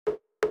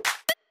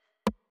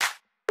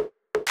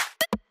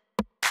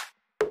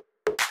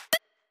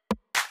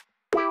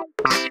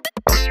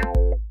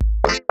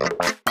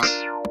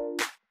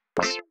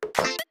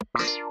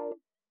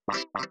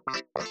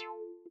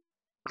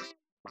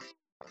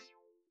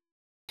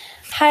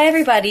Hi,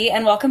 everybody,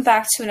 and welcome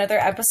back to another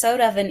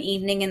episode of An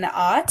Evening in the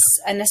Aughts,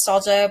 a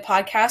nostalgia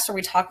podcast where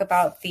we talk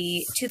about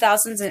the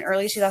 2000s and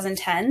early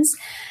 2010s.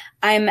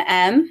 I'm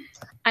Em.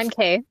 I'm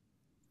Kay.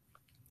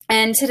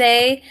 And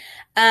today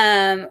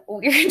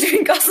we're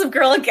doing Gossip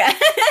Girl again.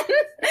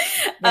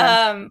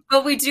 Yeah.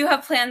 But we do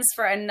have plans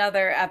for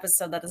another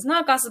episode that is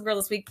not Gossip Girl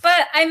this week.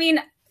 But, I mean,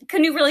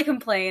 can you really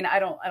complain? I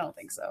don't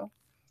think so.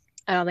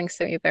 I don't think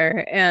so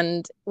either.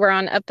 And we're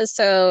on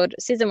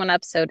season 1,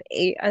 episode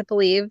 8, I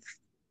believe,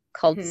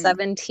 called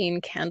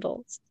 17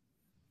 Candles.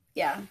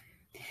 Yeah.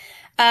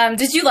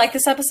 Did you like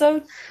this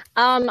episode?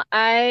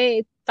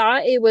 I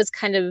thought it was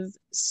kind of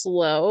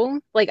slow.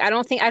 Like, I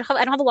don't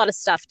have a lot of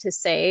stuff to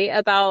say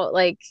about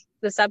like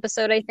this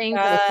episode, I think,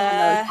 with some of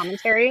the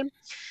commentary.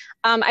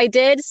 I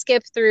did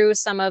skip through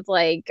some of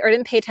or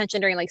didn't pay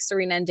attention during like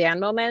Serena and Dan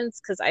moments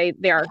because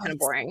they are kind of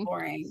boring.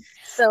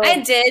 So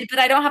I did, but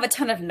I don't have a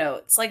ton of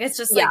notes. Like it's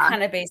just like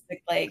kind of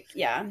basic,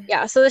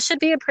 Yeah, so this should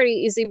be a pretty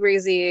easy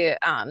breezy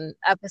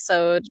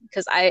episode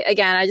because I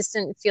just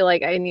didn't feel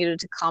like I needed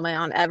to comment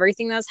on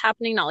everything that's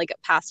happening, not like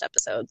past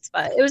episodes,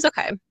 but it was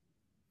okay.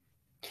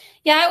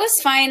 Yeah, it was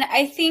fine.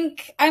 I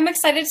think I'm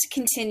excited to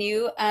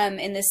continue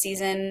in this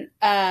season.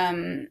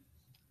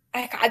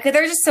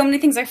 There's just so many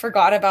things I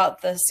forgot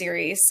about the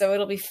series, so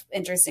it'll be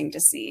interesting to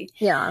see.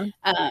 Yeah.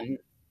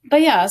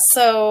 But yeah,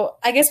 so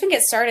I guess we can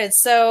get started.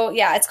 So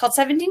yeah, it's called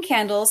 17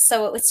 Candles.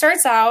 So it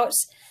starts out,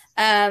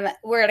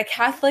 we're at a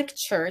Catholic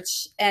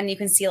church, and you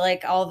can see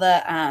like all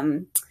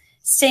the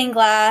stained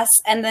glass,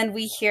 and then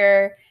we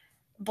hear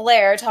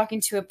Blair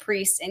talking to a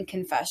priest in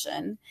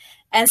confession.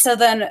 And so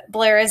then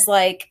Blair is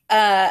like,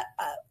 I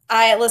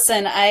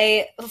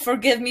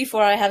forgive me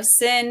for I have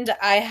sinned.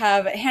 I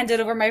have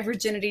handed over my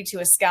virginity to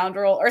a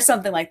scoundrel or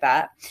something like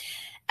that.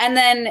 And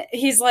then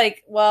he's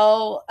like,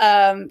 well,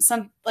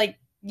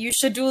 you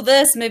should do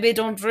this. Maybe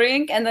don't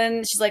drink. And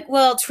then she's like,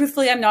 well,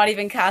 truthfully, I'm not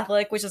even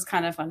Catholic, which is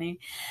kind of funny.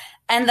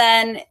 And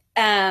then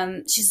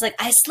she's like,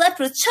 I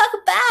slept with Chuck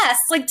Bass,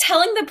 like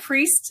telling the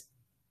priest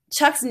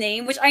Chuck's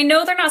name, which I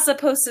know they're not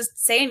supposed to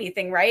say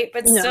anything, right?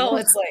 But still,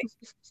 it's like,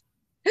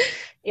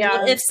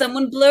 yeah, if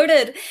someone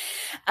blurted.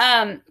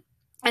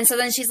 And so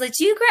then she's like,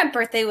 do you grant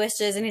birthday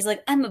wishes? And he's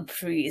like, I'm a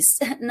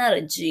priest, not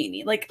a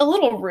genie. Like a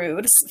little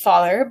rude,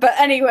 father. But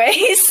anyway,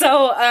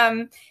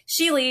 so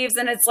she leaves,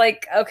 and it's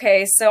like,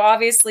 okay, so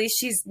obviously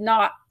she's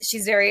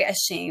very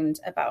ashamed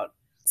about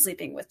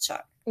sleeping with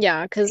Chuck.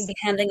 Yeah, because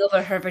handing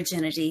over her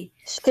virginity.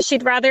 Because she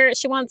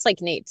wants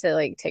like Nate to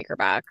like take her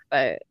back,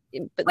 but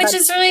which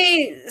is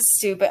really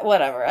stupid.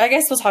 Whatever. I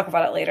guess we'll talk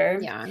about it later.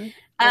 Yeah.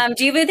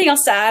 Do you have anything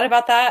else to add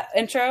about that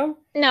intro?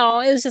 No,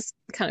 it was just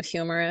kind of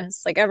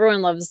humorous. Like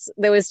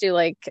they always do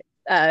like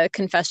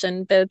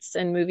confession bits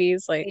in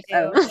movies. Like,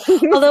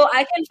 although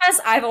I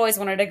confess, I've always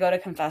wanted to go to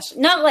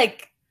confession. Not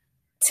like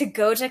to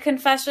go to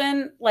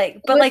confession,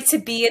 but like to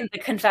be in the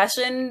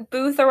confession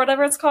booth or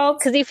whatever it's called.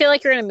 Because you feel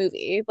like you're in a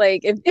movie.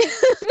 Like,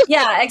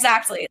 yeah,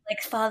 exactly.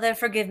 Like, Father,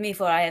 forgive me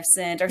for I have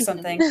sinned or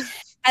something.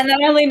 And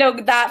then I only know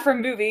that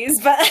from movies,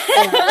 but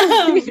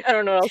I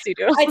don't know what else you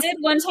do. I did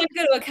one time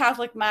go to a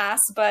Catholic mass,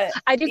 but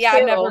I did yeah, too.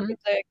 I've never been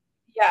to,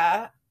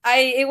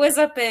 it was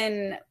up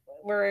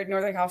we're in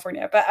Northern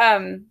California, but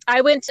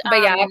I went,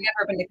 but yeah, I've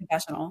never been to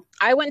confessional.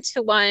 I went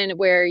to one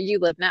where you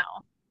live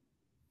now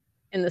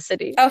in the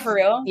city. Oh, for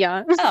real?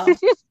 Yeah. Oh.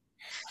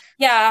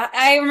 Yeah,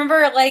 I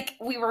remember like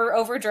we were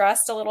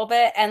overdressed a little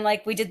bit, and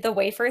like we did the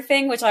wafer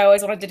thing, which I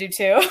always wanted to do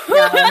too.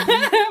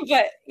 Yeah.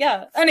 But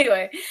yeah,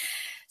 anyway.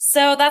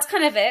 So that's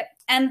kind of it.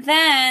 And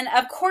then,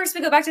 of course,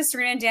 we go back to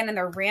Serena and Dan, and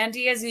they're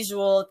randy as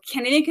usual.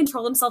 Can't even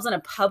control themselves in a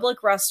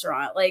public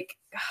restaurant. Like,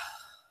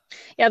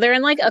 yeah, they're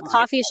in like a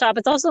coffee shop.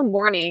 It's also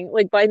morning.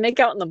 Like, I make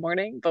out in the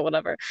morning, but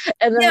whatever.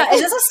 And then, yeah, is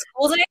this a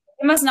school day?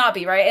 It must not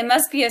be, right? It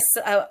must be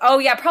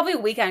probably a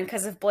weekend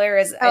because if Blair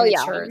is in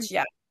church,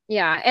 yeah.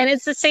 Yeah, and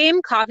it's the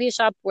same coffee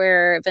shop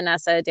where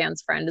Vanessa,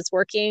 Dan's friend, is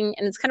working,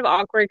 and it's kind of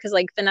awkward because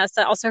like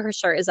Vanessa, also her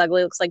shirt is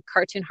ugly, looks like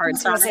cartoon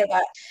hearts on it.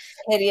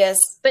 Hideous.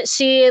 But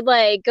she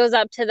like goes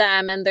up to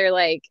them, and they're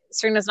like,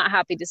 Serena's not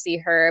happy to see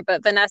her,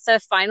 but Vanessa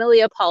finally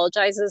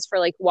apologizes for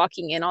like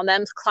walking in on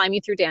them,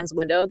 climbing through Dan's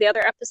window the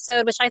other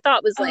episode, which I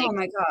thought was like, oh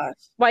my gosh,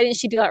 why didn't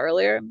she do that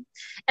earlier?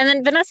 And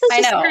then Vanessa's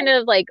just kind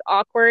of like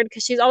awkward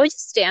because she's always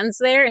just stands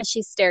there and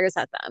she stares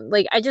at them.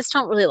 Like, I just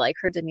don't really like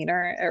her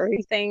demeanor or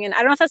anything, and I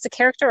don't know if that's the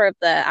character or if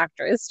the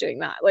actress doing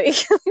that. Like,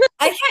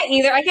 I can't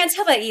either. I can't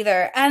tell that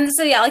either. And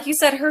so yeah, like you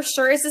said, her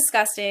shirt is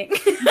disgusting,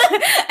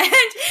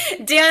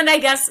 and Dan, I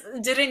guess,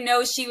 didn't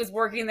know she was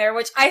working there,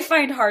 which I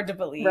find hard to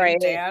believe, right.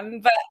 Dan,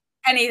 but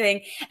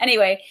anyway,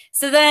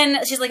 so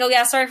then she's like, oh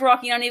yeah, sorry for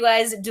walking on you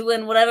guys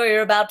doing whatever you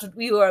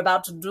were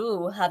about to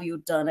do. Have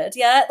you done it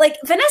yet? Like,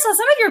 Vanessa, it's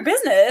none of your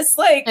business.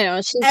 Like, I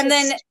know,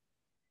 then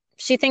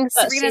she thinks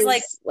that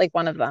Serena's like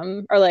one of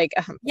them, or like,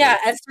 yeah,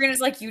 and Serena's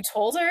like, you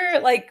told her,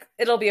 like,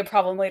 it'll be a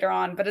problem later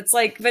on, but it's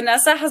like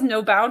Vanessa has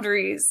no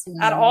boundaries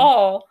at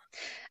all.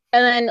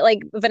 And then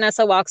like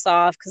Vanessa walks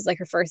off because like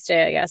her first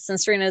day, I guess, and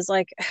Serena's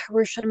like,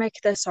 we should make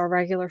this our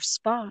regular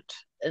spot.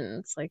 And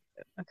it's like,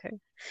 okay.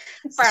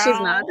 So she's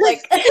not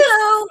like,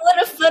 oh,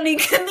 what a funny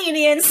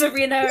comedian,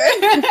 Sabrina.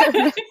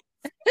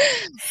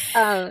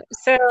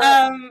 So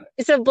um,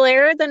 so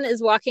Blair then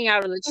is walking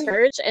out of the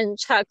church, and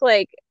Chuck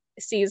like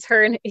sees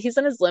her, and he's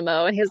in his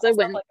limo, and he's a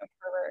win. like a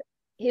pervert.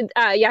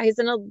 He's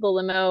in the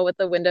limo with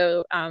the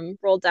window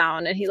rolled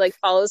down, and he like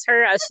follows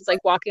her as she's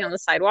like walking on the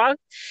sidewalk,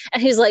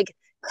 and he's like,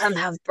 "Come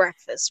have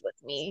breakfast with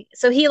me."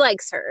 So he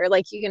likes her,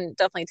 like you can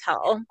definitely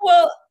tell.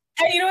 Well,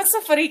 and you know what's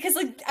so funny? Because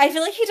like I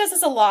feel like he does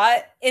this a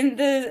lot in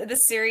the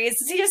series.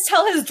 Does he just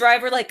tell his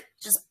driver like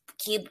just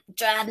keep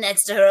drive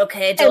next to her,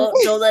 okay?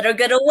 Don't let her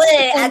get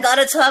away. I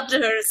gotta talk to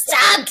her.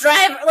 Stop,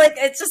 driver. Like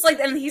it's just like,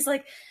 and he's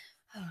like.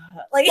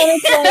 Like, when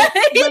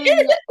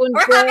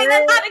or Blair,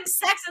 having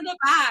sex in the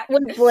back.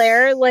 When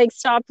Blair like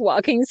stopped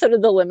walking, so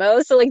did the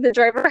limo. So like the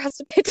driver has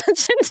to pay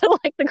attention to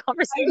like the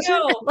conversation. I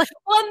know.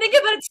 Well, and think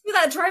about it too.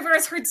 That driver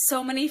has heard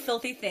so many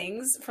filthy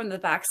things from the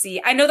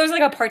backseat. I know there's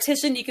like a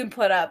partition you can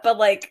put up, but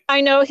like I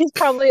know he's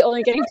probably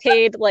only getting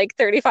paid like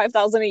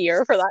 $35,000 a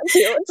year for that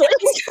too. It's like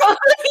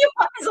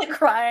he's like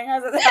crying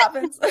as it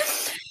happens.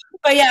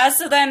 But yeah,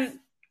 so then.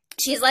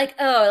 She's like,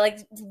 oh, like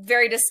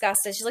very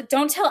disgusted. She's like,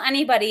 don't tell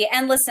anybody.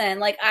 And listen,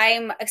 like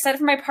I'm excited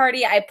for my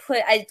party. I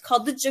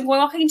called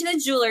walking into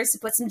the jewelers to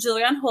put some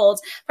jewelry on hold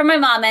for my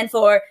mom and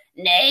for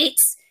Nate.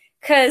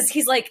 Cause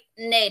he's like,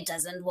 Nate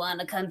doesn't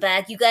want to come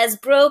back. You guys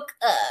broke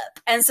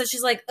up. And so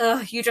she's like,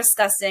 oh, you're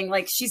disgusting.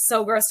 Like she's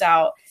so grossed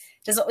out.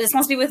 This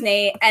must be with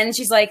Nate. And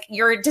she's like,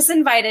 you're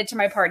disinvited to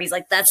my party. He's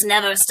like, that's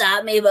never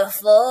stopped me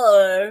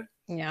before.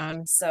 Yeah.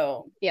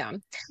 So yeah.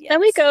 Yes,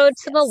 then we go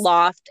to the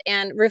loft,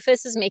 and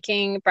Rufus is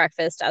making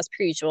breakfast as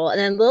per usual.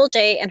 And then Lil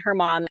J and her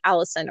mom,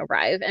 Allison,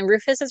 arrive. And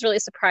Rufus is really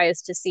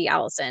surprised to see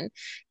Allison.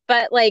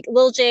 But like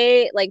Lil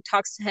J like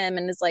talks to him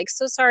and is like,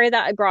 so sorry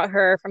that I brought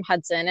her from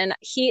Hudson. And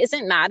he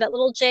isn't mad at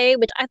Lil J,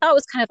 which I thought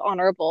was kind of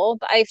honorable.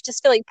 But I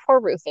just feel like poor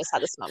Rufus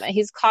at this moment.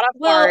 He's caught off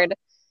guard.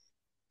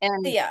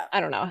 And yeah, I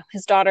don't know.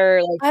 His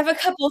daughter, like I have a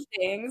couple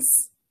things.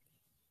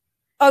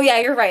 Oh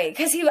yeah, you're right.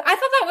 Because I thought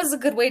that was a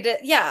good way to.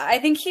 Yeah, I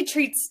think he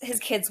treats his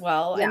kids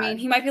well. Yeah. I mean,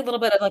 he might be a little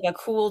bit of like a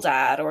cool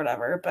dad or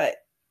whatever, but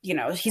you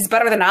know, he's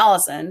better than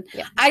Allison.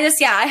 Yeah. I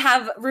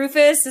have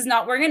Rufus is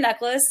not wearing a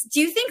necklace.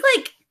 Do you think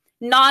like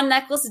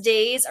non-necklace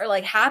days are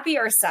like happy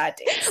or sad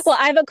days? Well,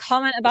 I have a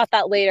comment about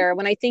that later.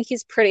 When I think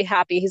he's pretty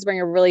happy, he's wearing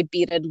a really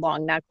beaded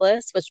long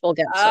necklace, which we'll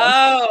get to.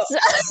 Oh.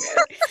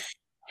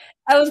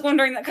 I was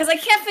wondering that because I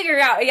can't figure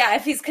out,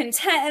 if he's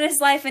content in his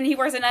life and he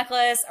wears a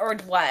necklace or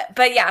what.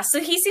 But yeah, so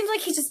he seems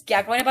like he's just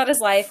going about his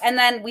life. And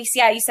then we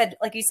see, you said,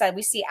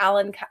 we see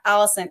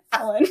Allison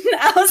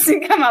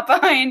come up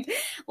behind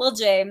Lil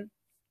J.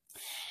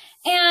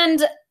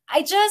 And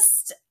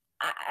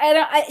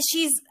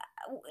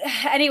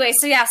anyway,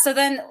 so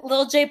then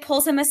Lil J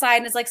pulls him aside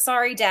and is like,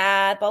 sorry,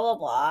 Dad, blah, blah,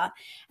 blah.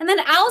 And then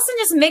Allison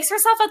just makes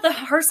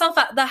herself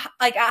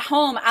at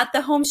home at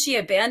the home she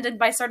abandoned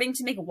by starting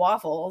to make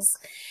waffles.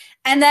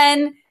 And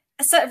then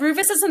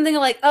Rufus says something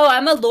like, oh,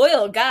 I'm a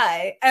loyal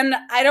guy. And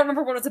I don't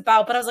remember what it was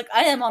about, but I was like,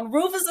 I am on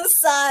Rufus's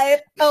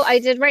side. Oh, I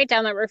did write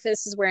down that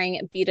Rufus is wearing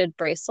beaded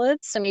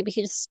bracelets. So maybe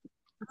he just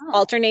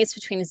alternates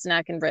between his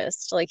neck and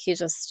wrist. Like he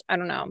just, I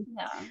don't know.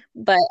 Yeah.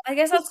 But I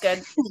guess that's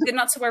good. Good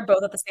not to wear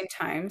both at the same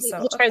time.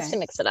 So he tries to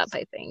mix it up,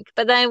 I think.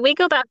 But then we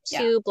go back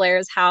to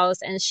Blair's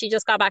house, and she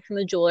just got back from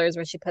the jewelers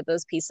where she put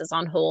those pieces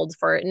on hold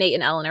for Nate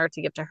and Eleanor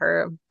to give to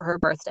her for her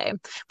birthday.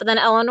 But then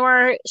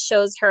Eleanor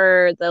shows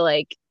her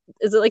the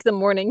is it like the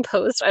Morning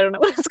Post? I don't know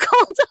what it's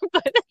called.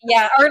 But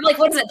yeah, or like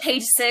what is it,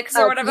 Page 6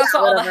 or whatever?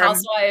 So all the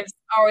housewives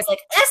are always like,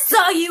 I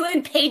saw you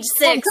in Page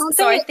 6.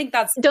 So I think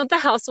don't the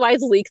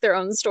housewives leak their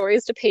own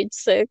stories to Page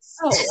 6?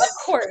 Oh,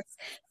 of course.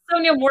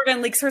 Sonia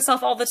Morgan leaks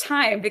herself all the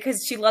time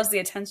because she loves the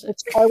attention.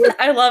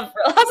 I love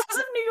Real Housewives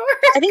of New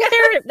York. I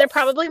think they're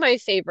probably my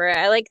favorite.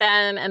 I like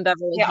them and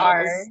Beverly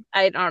Hills.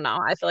 I don't know.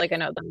 I feel like I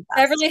know them best.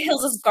 Beverly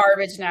Hills is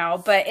garbage now,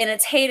 but in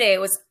its heyday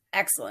it was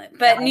excellent.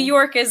 But New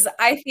York is,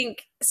 I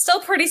think, still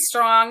pretty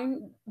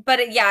strong. But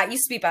it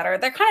used to be better.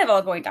 They're kind of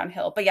all going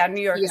downhill. But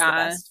New York is the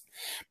best.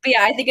 But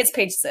I think it's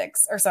Page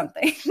 6 or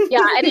something.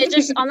 Yeah, and it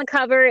just on the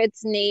cover,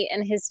 it's Nate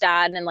and his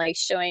dad and like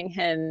showing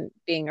him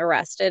being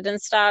arrested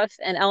and stuff.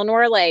 And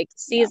Eleanor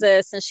sees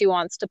this and she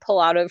wants to pull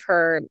out of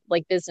her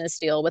like business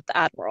deal with the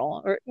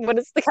Admiral. Or what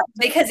is the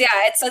because it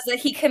says that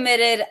he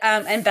committed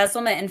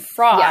embezzlement and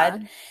fraud.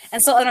 Yeah.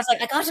 And so Eleanor's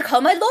like, I got to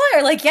call my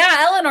lawyer. Like,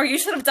 Eleanor, you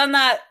should have done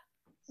that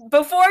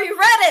before you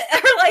read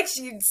it. Or like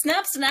she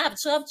snap,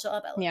 chop,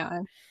 Eleanor.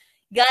 Yeah.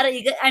 You got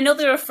I know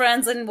they're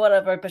friends and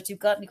whatever, but you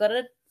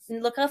gotta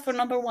look out for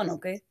number one,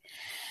 okay?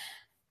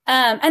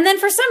 And then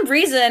for some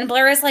reason,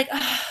 Blair is like,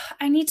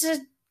 I need to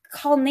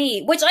call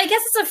Nate, which I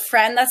guess is a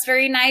friend. That's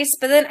very nice.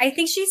 But then I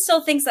think she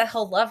still thinks that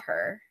he'll love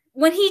her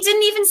when he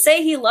didn't even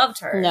say he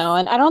loved her. No,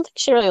 and I don't think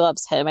she really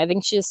loves him. I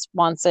think she just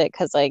wants it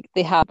because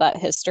they have that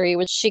history,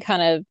 which she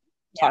kind of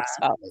talks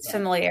about.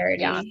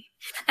 Familiarity. Yeah.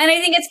 And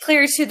I think it's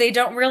clear too, they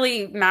don't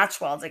really match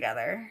well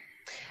together.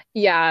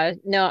 Yeah,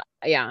 no,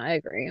 yeah, I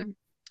agree.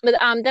 But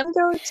then we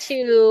go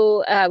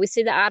to we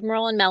see the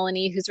Admiral and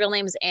Melanie, whose real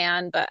name is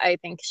Anne, but I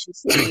think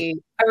she's the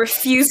I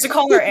refuse to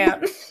call her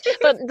Anne.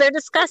 but they're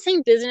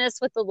discussing business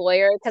with the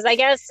lawyer because I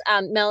guess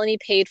Melanie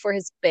paid for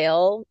his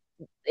bail,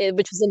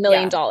 which was $1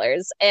 million.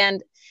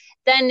 And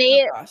then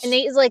Nate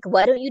is like,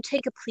 why don't you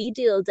take a plea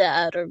deal,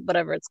 Dad, or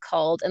whatever it's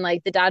called? And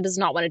like the dad does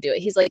not want to do it.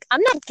 He's like,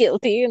 I'm not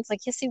guilty. And it's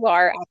like, yes, you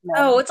are.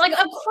 Oh, it's like,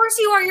 of course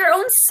you are. Your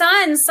own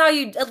son saw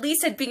you at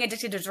least at being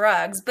addicted to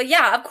drugs. But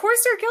yeah, of course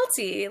you're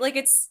guilty. Like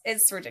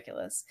it's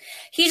ridiculous.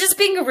 He's just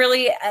being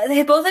really.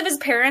 Both of his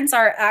parents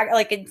are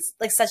like in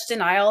like such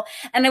denial.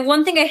 And the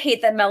one thing I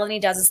hate that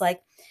Melanie does is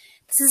like,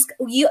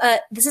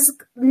 this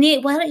is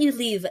Nate, why don't you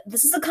leave?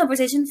 This is a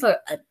conversation for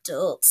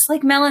adults.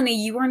 Like, Melanie,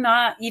 you are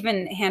not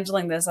even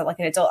handling this like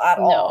an adult at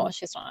all. No,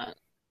 she's not.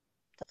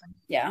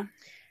 Yeah.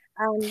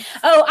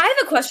 I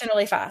have a question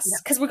really fast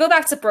because we'll go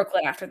back to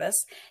Brooklyn after this.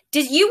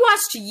 Did you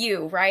watch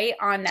You, right,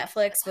 on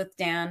Netflix with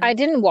Dan? I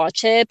didn't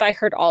watch it, but I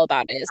heard all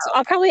about it. So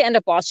I'll probably end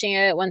up watching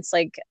it once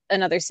like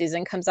another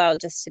season comes out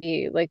just to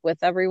be like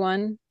with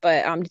everyone.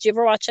 But did you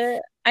ever watch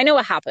it? I know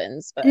what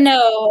happens, but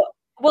no.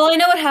 Well, I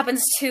know what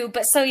happens too,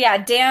 but so yeah,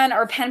 Dan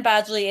or Penn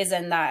Badgley is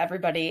in that,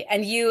 everybody.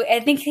 And I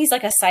think he's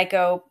like a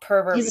psycho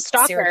pervert, he's a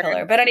stalker. Serial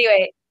killer. But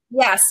anyway,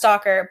 yeah,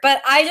 stalker.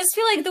 But I just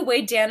feel like the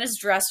way Dan is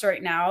dressed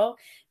right now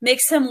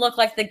makes him look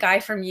like the guy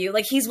from You.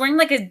 Like he's wearing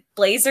like a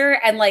blazer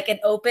and like an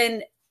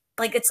open,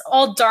 like it's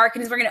all dark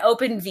and he's wearing an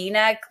open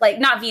V-neck, like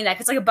not V-neck,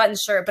 it's like a button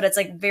shirt, but it's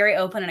like very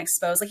open and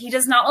exposed. Like he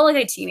does not look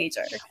like a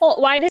teenager. Well,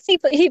 why does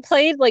he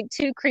played like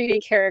two creepy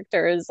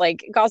characters,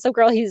 like Gossip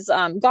Girl, he's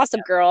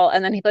Gossip Girl,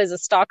 and then he plays a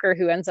stalker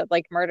who ends up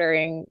like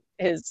murdering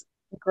his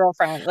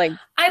girlfriend. Like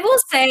I will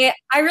say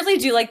I really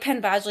do like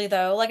Penn Badgley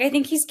though. Like I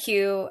think he's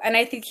cute and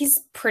I think he's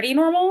pretty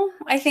normal.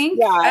 I think.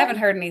 Yeah, I haven't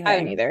heard anything. I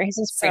haven't either. He's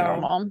just pretty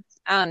normal.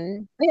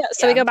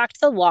 So we go back to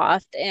the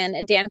loft and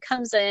Dan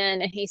comes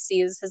in and he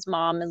sees his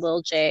mom and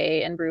Lil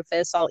J and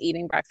Rufus all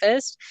eating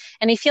breakfast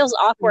and he feels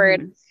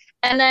awkward. Mm-hmm.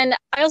 And then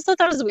I also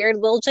thought it was weird.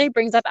 Lil J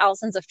brings up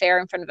Allison's affair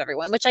in front of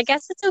everyone, which I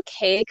guess it's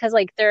okay because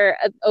like they're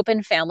an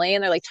open family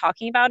and they're like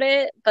talking about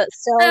it. But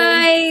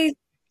still,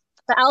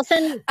 but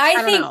Allison,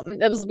 I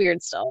think it was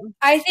weird still.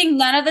 I think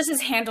none of this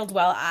is handled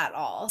well at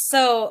all.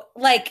 So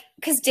like,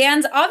 because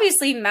Dan's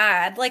obviously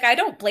mad. Like, I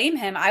don't blame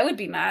him. I would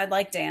be mad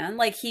like Dan.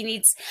 Like he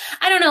needs,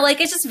 I don't know,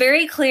 like it's just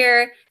very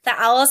clear that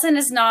Allison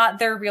is not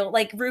their real,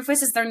 like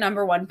Rufus is their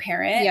number one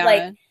parent. Yeah.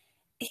 Like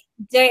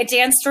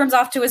Dan storms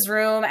off to his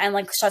room and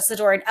like shuts the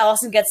door and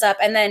Allison gets up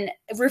and then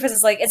Rufus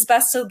is like, it's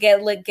best to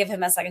give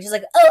him a second. She's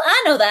like, oh,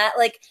 I know that.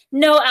 Like,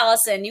 no,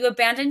 Allison, you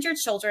abandoned your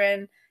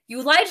children.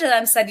 You lied to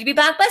them, said you'd be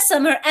back by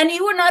summer, and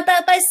you were not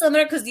back by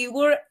summer because you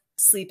were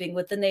sleeping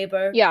with the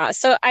neighbor. Yeah,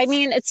 so I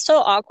mean, it's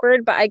still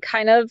awkward, but I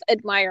kind of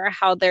admire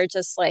how they're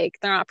just like,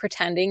 they're not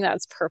pretending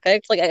that's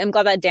perfect. Like, I'm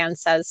glad that Dan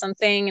says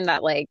something and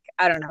that, like,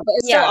 I don't know, but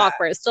it's still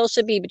awkward. It still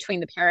should be between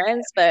the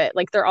parents, but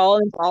like, they're all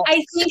involved.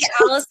 I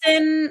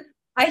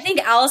think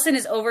Allison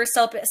is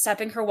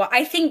overstepping her.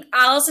 I think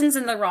Allison's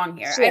in the wrong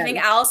here. Yeah. I think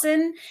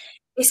Allison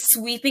is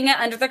sweeping it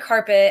under the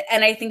carpet.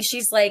 And I think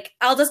she's like,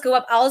 I'll just go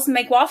up, I'll just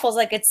make waffles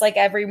like it's like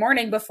every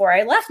morning before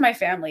I left my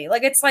family.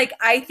 Like, it's like,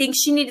 I think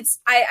she needed,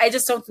 I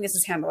just don't think this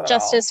is handled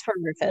justice at all.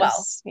 For Rufus.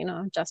 Well, you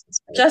know,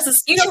 justice.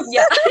 You know,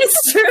 yeah,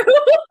 it's true.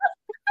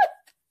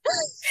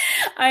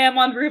 I am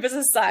on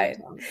Rufus's side.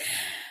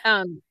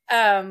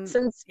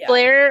 Since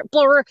Blair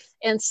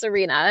and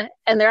Serena,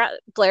 and they're at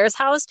Blair's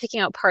house picking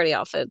out party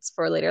outfits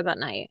for later that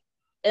night.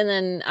 And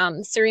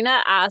then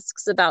Serena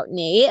asks about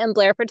Nate and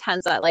Blair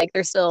pretends that like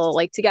they're still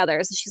like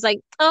together. So she's like,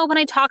 oh, when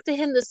I talked to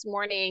him this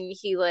morning,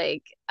 he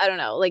like, I don't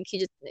know, like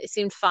it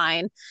seemed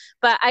fine.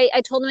 But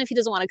I told him if he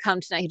doesn't want to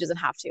come tonight, he doesn't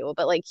have to.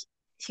 But like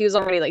he was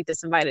already like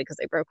disinvited because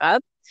they broke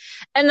up.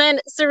 And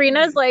then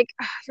Serena's like,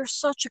 oh, you're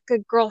such a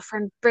good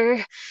girlfriend,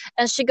 Blair.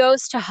 And she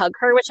goes to hug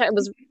her, which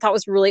thought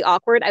was really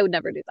awkward. I would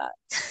never do that.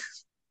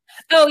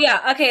 Oh,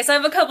 yeah. Okay, so I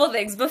have a couple of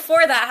things.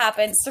 Before that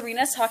happened,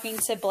 Serena's talking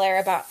to Blair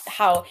about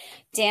how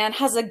Dan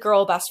has a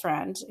girl best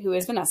friend who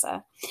is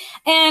Vanessa.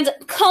 And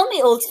call me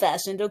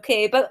old-fashioned,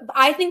 okay? But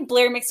I think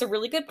Blair makes a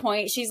really good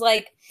point. She's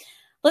like,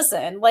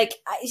 listen, like,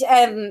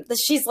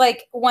 she's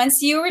like, once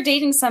you are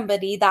dating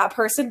somebody, that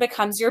person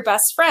becomes your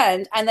best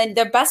friend. And then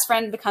their best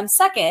friend becomes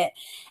second.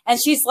 And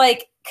she's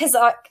like, because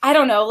I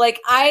don't know,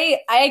 like, I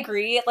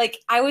agree. Like,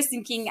 I was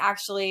thinking,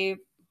 actually,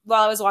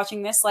 while I was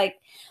watching this, like,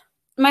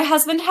 my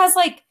husband has,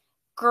 like,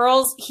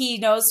 girls he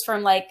knows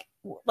from like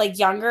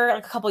younger,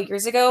 like a couple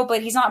years ago,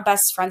 but he's not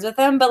best friends with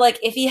them. But like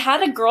if he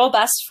had a girl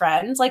best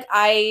friend, like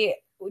I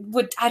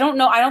don't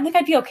know, I don't think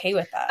I'd be okay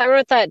with that. I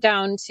wrote that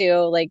down too,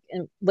 like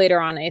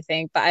later on, I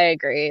think, but I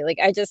agree. Like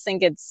I just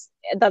think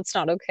that's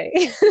not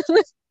okay.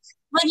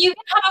 Like you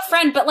can have a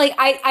friend, but like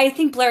I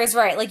think Blair is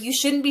right. Like you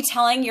shouldn't be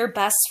telling your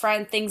best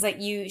friend things that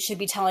you should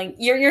be telling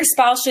your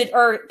spouse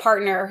or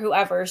partner or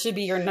whoever should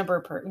be your number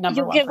one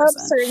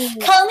person.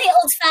 Call me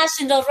old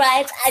fashioned, all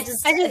right? I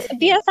just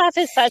BFF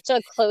is such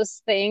a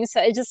close thing, so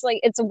it just like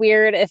it's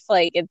weird if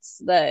like it's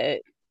the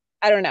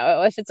I don't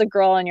know if it's a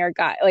girl and you're a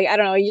guy. Like, I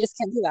don't know. You just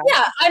can't do that.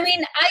 Yeah, I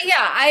mean,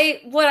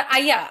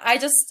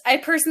 I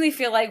personally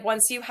feel like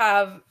once you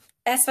have,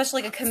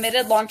 especially like a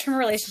committed long-term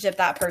relationship,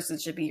 that person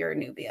should be your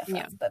new BFF.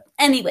 Yeah. But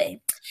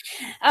anyway,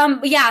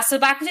 yeah. So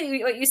back to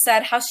what you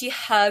said, how she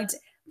hugged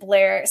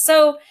Blair.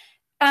 So,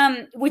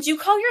 would you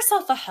call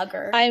yourself a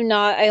hugger? I'm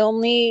not. I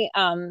only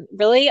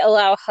really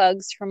allow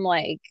hugs from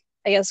like,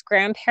 I guess,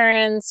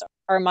 grandparents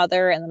or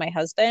mother and then my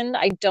husband.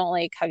 I don't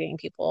like hugging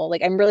people.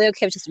 Like, I'm really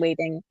okay with just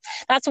waiting.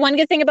 That's one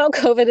good thing about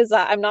COVID is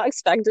that I'm not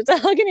expected to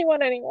hug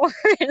anyone anymore.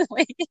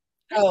 Like,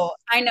 Oh,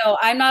 I know.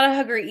 I'm not a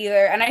hugger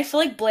either. And I feel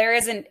like Blair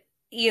isn't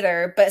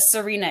either, but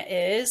Serena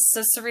is.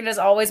 So Serena's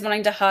always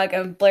wanting to hug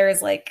and Blair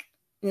is like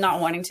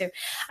not wanting to.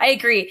 I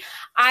agree.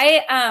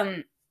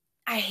 I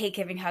hate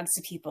giving hugs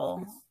to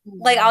people.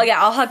 Like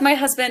I'll hug my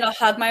husband, I'll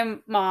hug my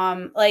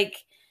mom, like,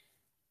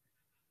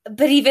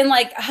 but even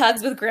like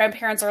hugs with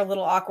grandparents are a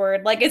little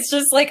awkward. Like it's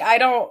just like I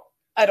don't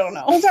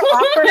know. those are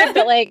awkward,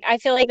 but like I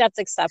feel like that's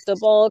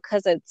acceptable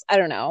because it's I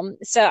don't know.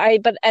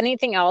 But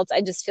anything else,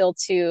 I just feel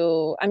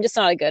too. I'm just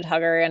not a good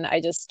hugger, and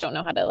I just don't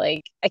know how to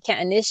like. I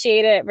can't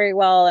initiate it very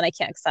well, and I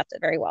can't accept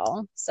it very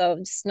well. So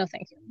just no,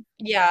 thank you.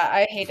 Yeah,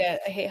 I hate it.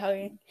 I hate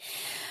hugging.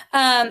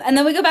 And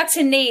then we go back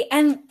to Nate,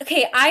 and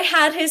okay, I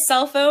had his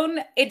cell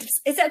phone. Is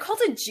it called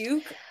a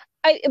Juke?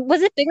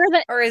 Was it bigger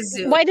than or a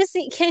Zoom? Why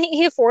can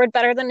he afford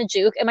better than a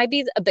Juke? It might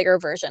be a bigger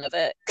version of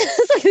it.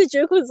 Like the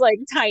Juke was like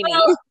tiny.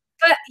 Well,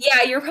 but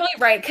yeah, you're probably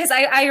right because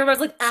I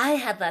remember like I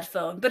had that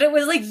phone, but it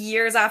was like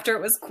years after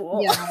it was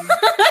cool. Yeah. And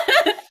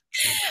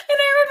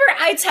I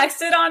remember I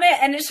texted on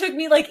it, and it took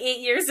me like 8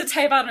 years to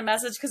type out a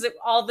message because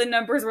all the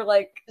numbers were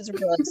like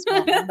really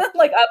small.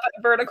 like up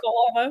and vertical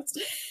almost.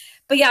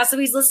 But yeah, so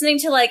he's listening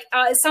to like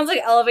it sounds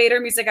like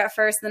elevator music at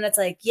first, and then it's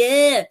like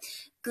yeah,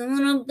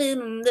 gonna be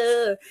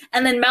love.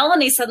 And then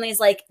Melanie suddenly is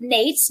like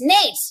Nate,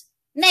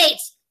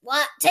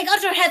 what? Take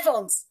out your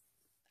headphones.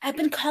 I've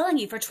been calling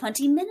you for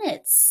 20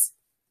 minutes.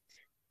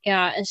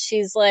 Yeah, and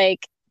she's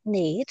like,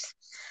 Nate,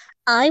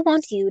 I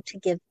want you to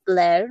give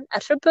Blair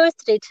at her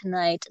birthday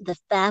tonight the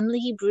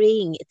family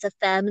ring. It's a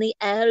family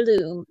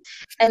heirloom.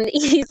 And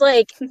he's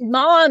like,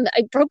 Mom,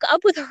 I broke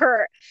up with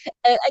her.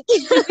 And I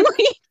can't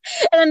wait.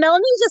 And then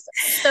Melanie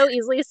just so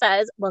easily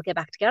says, we'll get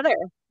back together.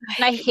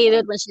 And I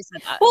hated when she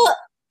said that. Well,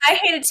 I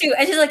hate it too.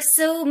 And she's like,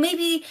 so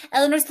maybe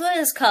Eleanor's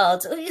lawyer's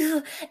called.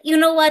 You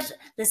know what?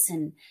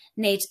 Listen,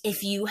 Nate,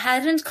 if you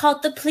hadn't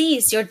called the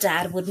police, your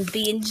dad wouldn't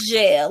be in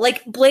jail.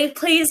 Like,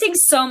 placing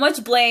so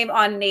much blame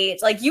on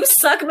Nate. Like, you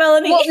suck,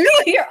 Melanie. Well,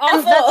 you're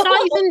awful. That's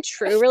not even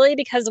true, really,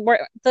 because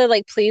the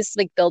like police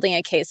like building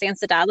a case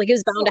against the dad. Like, it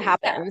was bound to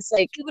happen. It's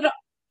like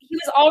he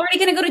was already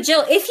going to go to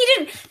jail. If he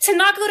didn't, to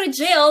not go to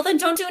jail, then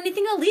don't do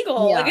anything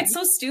illegal. Yeah. Like, it's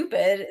so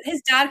stupid.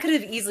 His dad could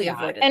have easily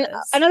avoided and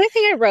this. Another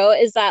thing I wrote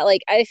is that,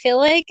 like, I feel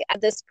like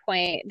at this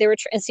point, they were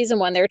in season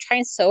 1, they were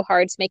trying so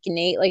hard to make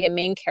Nate, like, a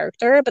main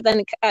character, but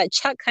then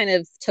Chuck kind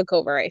of took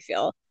over, I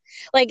feel.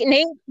 Like,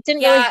 Nate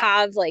didn't really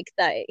have, like,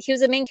 that. He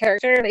was a main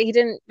character, but he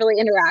didn't really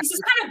interact. He's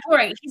just kind of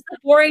boring. He's the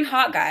boring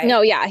hot guy.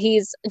 No, yeah,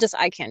 he's just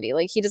eye candy.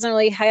 Like, he doesn't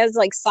really has,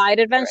 like, side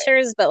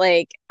adventures, but,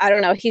 like, I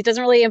don't know. He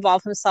doesn't really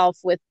involve himself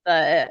with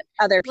the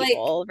other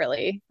people, like,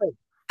 really. Like,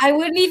 I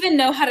wouldn't even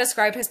know how to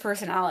describe his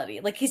personality.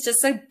 Like, he's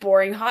just a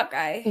boring hot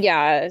guy.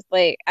 Yeah,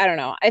 like, I don't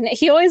know. And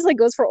he always, like,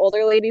 goes for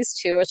older ladies,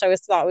 too, which I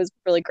always thought was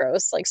really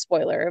gross. Like,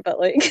 spoiler,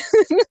 but, like...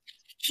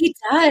 He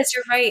does.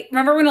 You're right.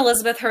 Remember when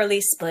Elizabeth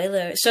Hurley,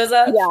 spoiler, shows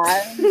up?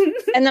 Yeah.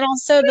 And then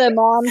also the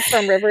mom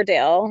from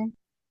Riverdale.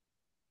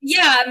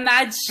 Yeah,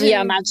 Madge.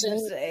 Yeah, Madge.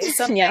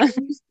 Yeah.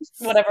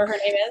 Whatever her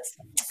name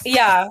is.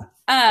 Yeah.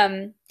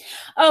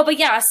 Oh, but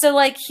yeah. So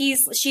like she's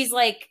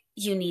like,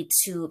 you need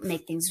to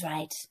make things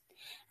right.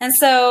 And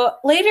so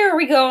later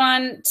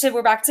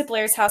we're back to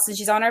Blair's house, and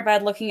she's on her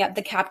bed looking at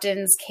the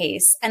captain's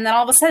case. And then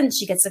all of a sudden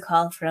she gets a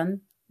call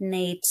from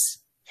Nate.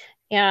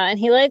 Yeah, and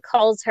he like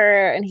calls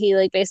her, and he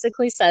like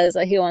basically says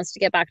that he wants to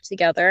get back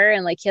together,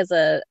 and like he has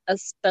a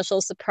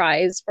special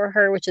surprise for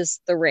her, which is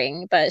the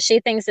ring. But she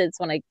thinks it's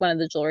one of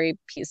the jewelry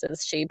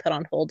pieces she put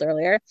on hold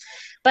earlier.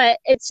 But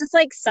it's just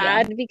like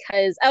sad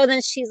because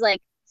then she's like,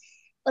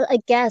 well, I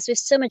guess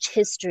there's so much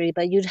history,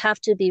 but you'd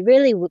have to be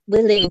really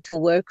willing to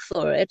work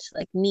for it,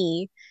 like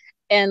me.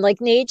 And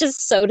like Nate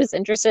just so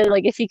disinterested.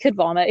 Like if he could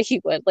vomit,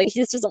 he would. Like he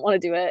just doesn't want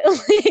to do it.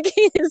 Like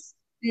he's.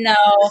 No.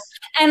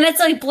 And it's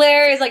like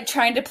Blair is like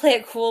trying to play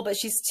it cool, but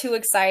she's too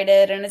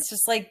excited. And it's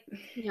just like,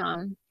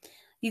 yeah,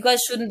 you guys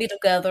shouldn't be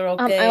together,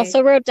 okay? I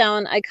also wrote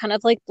down, I kind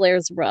of like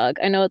Blair's rug.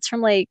 I know it's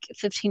from like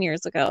 15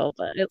 years ago,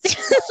 but it's...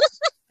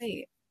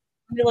 Wait,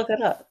 let me look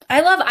it up. I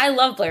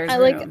love Blair's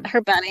room. Like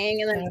her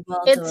bedding, and then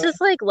it's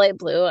just like light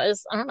blue. I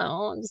don't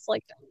know. I'm just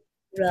like...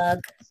 Rug.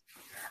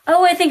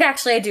 Oh, I think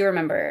actually I do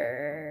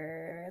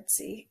remember. Let's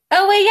see.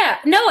 Oh, wait, yeah.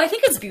 No, I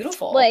think it's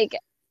beautiful. Like...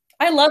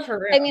 I love her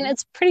room. I mean,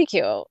 it's pretty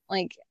cute.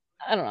 Like,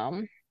 I don't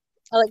know.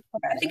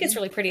 I think it's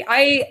really pretty.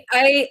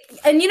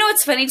 And you know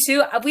what's funny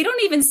too? We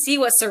don't even see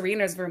what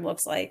Serena's room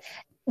looks like.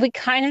 We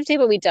kind of do,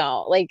 but we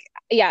don't. Like,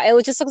 yeah,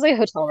 it just looks like a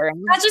hotel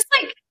room. That's just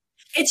like,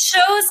 it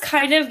shows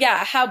kind of,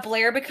 how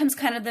Blair becomes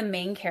kind of the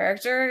main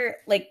character,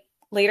 like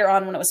later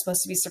on when it was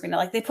supposed to be Serena.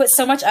 Like they put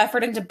so much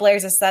effort into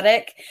Blair's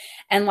aesthetic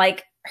and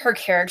like her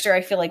character,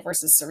 I feel like,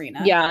 versus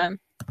Serena. Yeah.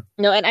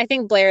 No, and I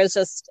think Blair is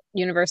just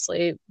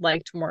universally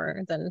liked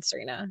more than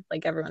Serena.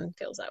 Like everyone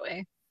feels that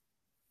way.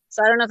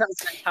 So I don't know if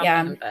that's going to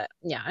happen, but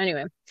yeah,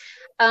 anyway.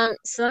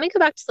 So let me go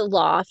back to the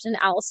loft, and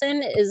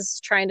Allison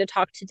is trying to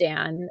talk to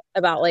Dan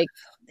about like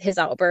his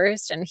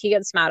outburst, and he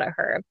gets mad at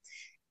her.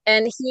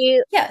 And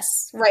he, yes,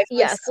 right.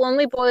 Yes,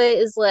 Lonely Boy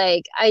is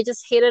like, I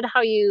just hated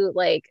how you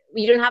like,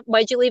 you didn't have,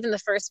 why'd you leave in the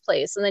first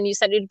place? And then you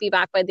said you'd be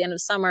back by the end of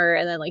summer,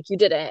 and then like you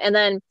didn't. And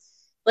then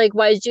like,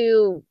 why'd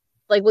you,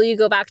 like, will you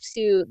go back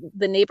to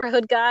the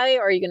neighborhood guy,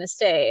 or are you going to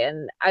stay?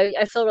 And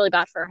I feel really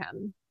bad for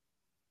him.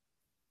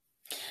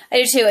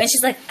 I do too. And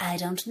she's like, I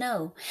don't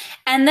know.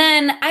 And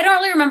then I don't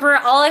really remember.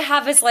 All I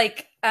have is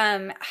like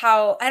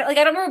how I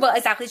don't remember what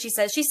exactly she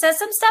says. She says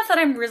some stuff that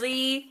it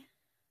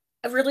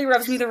really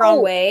rubs me the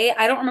wrong way.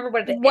 I don't remember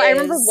what it is. I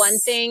remember one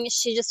thing.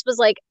 She just was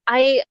like,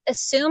 I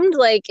assumed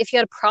like if you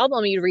had a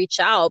problem you'd reach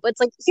out, but it's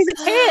like he's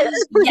a kid.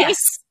 Yes.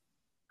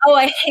 Oh,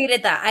 I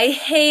hated that. I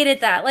hated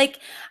that. Like,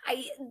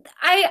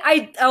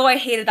 I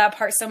hated that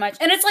part so much.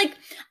 And it's like,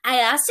 I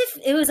asked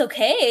if it was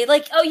okay.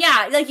 Like, oh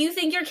yeah, like you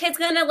think your kid's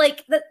gonna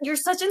like that? You're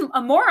such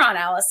a moron,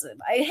 Allison.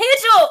 I hate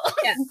you.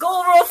 Yeah.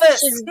 Go Rufus.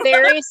 She's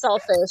very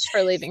selfish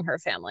for leaving her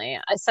family.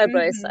 I said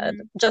what I said.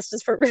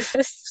 Justice for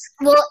Rufus.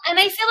 Well, and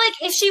I feel like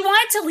if she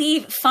wanted to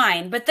leave,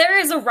 fine. But there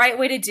is a right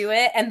way to do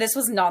it, and this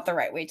was not the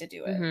right way to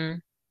do it.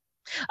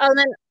 Oh, and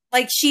then.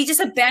 Like, she just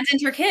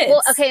abandoned her kids.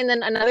 Well, okay, and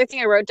then another thing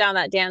I wrote down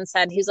that Dan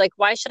said, he's like,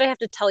 why should I have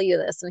to tell you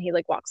this? And he,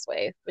 like, walks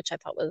away, which I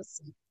thought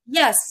was...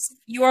 Yes,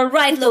 you are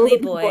right, Lonely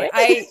Boy.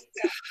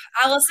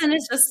 Allison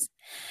is just...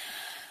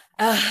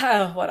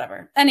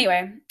 whatever.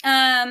 Anyway,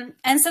 and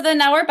so then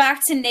now we're back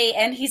to Nate,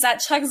 and he's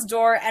at Chuck's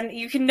door, and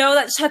you can know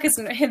that Chuck is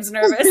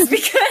nervous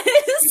because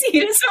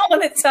he doesn't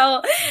want to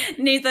tell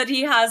Nate that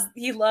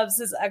he loves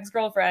his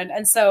ex-girlfriend.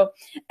 And so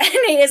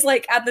Nate is,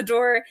 like, at the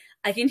door...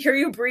 I can hear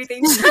you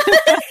breathing. And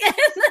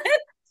then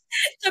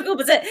Chuck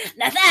opens it.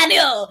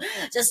 Nathaniel,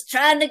 just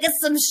trying to get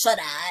some shut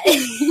eye.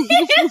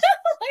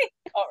 Like,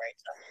 all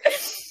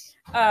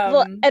right.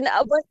 Well, and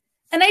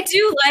I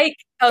do like.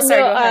 Oh,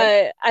 sorry. Go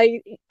ahead.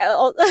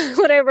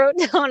 What I wrote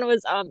down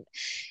was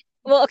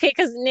well, okay,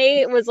 because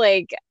Nate was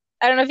like,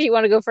 I don't know if you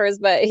want to go first,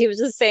 but he was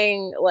just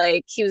saying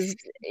like he was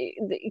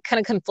kind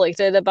of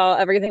conflicted about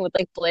everything with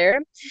like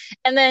Blair.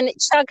 And then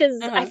Chuck is,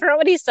 I forgot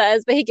what he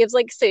says, but he gives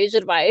like sage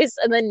advice.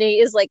 And then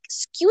Nate is like,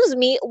 excuse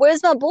me,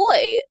 where's my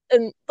boy?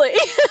 And like,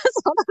 well,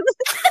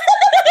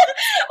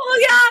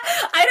 yeah,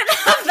 I don't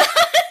have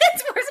that.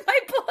 Where's my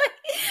boy?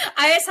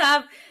 I just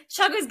have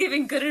Chuck is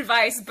giving good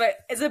advice, but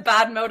it's a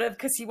bad motive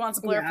because he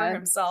wants Blair for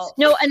himself.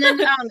 No, and then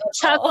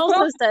Chuck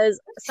also says,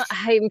 so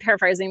I'm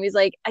paraphrasing, he's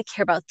like, I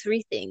care about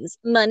 3 things: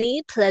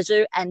 money,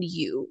 pleasure, and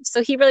you.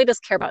 So he really does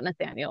care about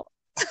Nathaniel.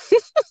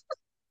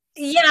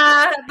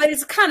 Yeah, but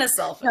it's kind of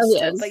selfish.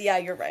 No, but yeah,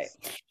 you're right.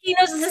 He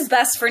knows this is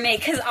best for Nate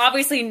because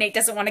obviously Nate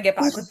doesn't want to get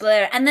back with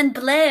Blair, and then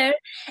Blair,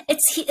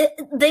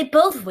 they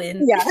both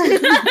win. Yeah,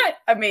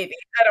 maybe,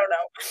 I don't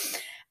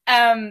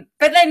know.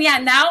 But then yeah,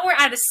 now we're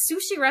at a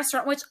sushi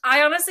restaurant, which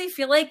I honestly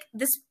feel like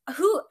I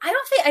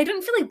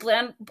don't feel like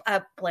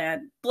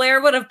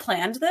Blair would have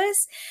planned this.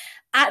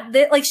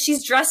 Like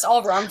she's dressed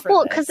all wrong for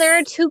well, because there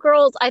are 2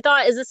 girls. I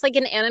thought, is this like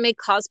an anime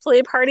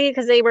cosplay party?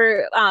 Because they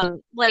were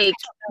like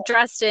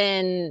dressed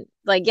in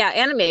like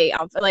anime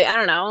outfit. Like I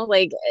don't know,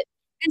 like.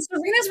 And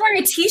Serena's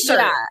wearing a t-shirt.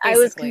 Yeah, basically. I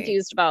was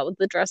confused about what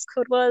the dress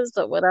code was,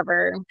 but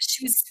whatever.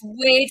 She was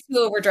way too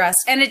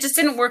overdressed, and it just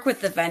didn't work with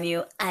the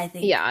venue, I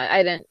think. Yeah,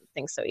 I didn't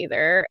think so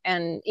either.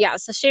 And yeah,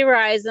 so she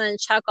arrives, and then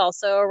Chuck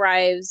also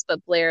arrives,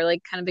 but Blair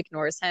like kind of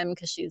ignores him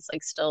because she's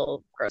like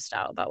still grossed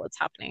out about what's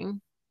happening.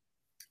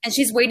 And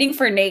she's waiting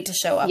for Nate to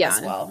show up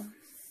as well.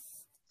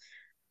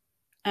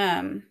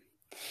 And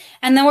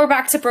then we're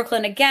back to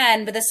Brooklyn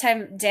again, but this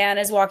time Dan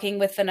is walking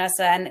with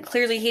Vanessa, and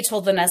clearly he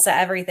told Vanessa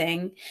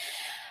everything.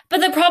 But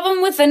the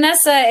problem with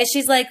Vanessa is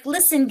she's like,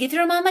 listen, give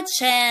your mom a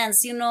chance.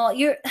 You know,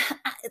 you're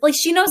like,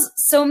 she knows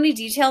so many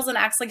details and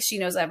acts like she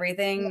knows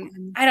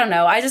everything. I don't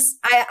know. I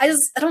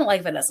don't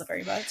like Vanessa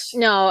very much.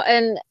 No.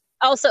 And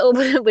also,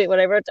 wait,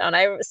 what I wrote down,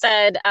 I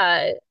said,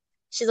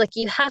 she's like,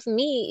 you have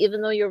me,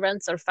 even though your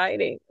rents are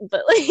fighting.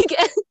 But like,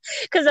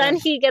 because then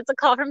he gets a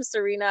call from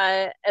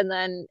Serena, and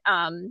then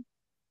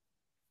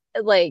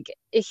like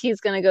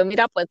he's gonna go meet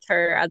up with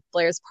her at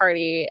Blair's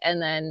party,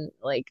 and then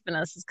like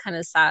Vanessa's kind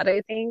of sad,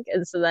 I think,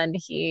 and so then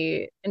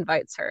he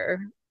invites her,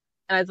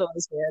 and I thought it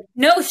was weird.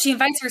 No, she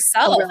invites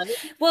herself. Oh, really?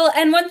 Well,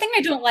 and one thing I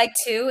don't like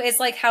too is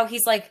like how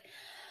he's like,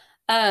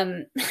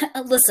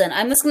 listen,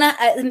 I'm just gonna,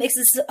 it makes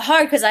this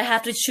hard because I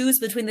have to choose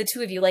between the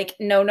 2 of you. Like,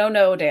 no,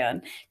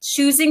 Dan.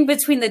 Choosing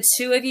between the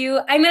 2 of you,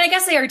 I mean, I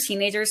guess they are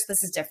teenagers, so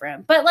this is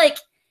different. But like,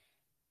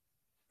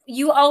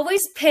 you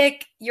always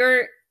pick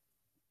your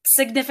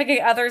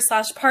significant other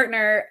slash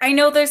partner. I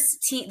know there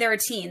are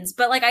teens,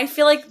 but like I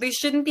feel like they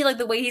shouldn't be like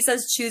the way he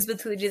says choose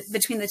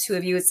between the two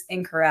of you is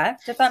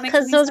incorrect. If that makes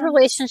Because any those sense.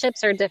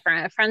 relationships are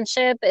different. A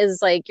friendship is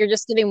like you're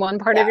just giving one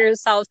part of Yeah.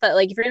 yourself that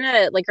like if you're in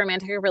a like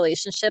romantic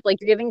relationship, like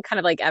you're giving kind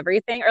of like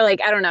everything or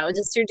like I don't know,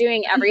 just you're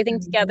doing everything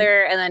Mhm.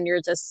 together and then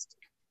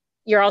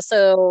you're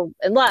also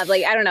in love.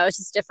 Like I don't know, it's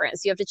just different.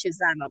 So you have to choose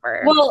them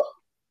over. Well,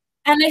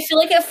 and I feel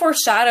like it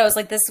foreshadows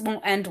like this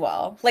won't end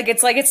well. Like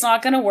it's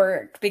not going to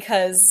work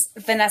because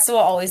Vanessa will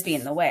always be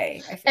in the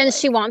way. I feel And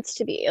she like wants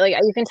to be. Like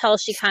you can tell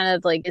she kind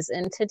of like is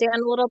into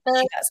Dan a little she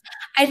bit. does.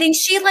 I think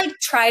she like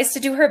tries to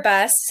do her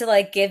best to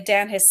like give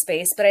Dan his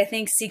space, but I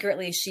think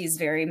secretly she's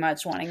very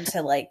much wanting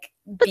to like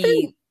But then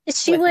be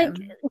she with like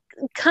him.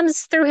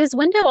 comes through his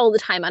window all the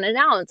time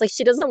unannounced. Like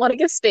she doesn't want to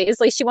give space.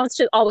 Like she wants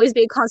to always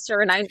be a constant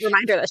reminder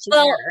that she's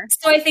Well, there.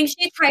 so I think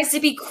she tries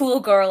to be cool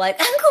girl, like,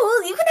 I'm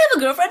cool, you can have a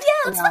girlfriend,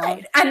 yeah, it's Yeah.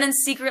 fine. And then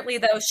secretly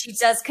though, she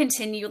does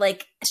continue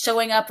like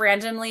showing up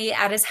randomly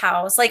at his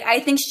house. Like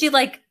I think she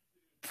like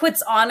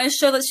puts on a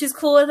show that she's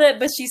cool with it,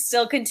 but she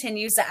still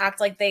continues to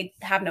act like they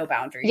have no Yeah,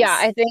 boundaries.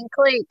 I think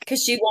like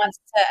Because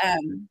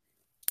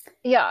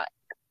yeah,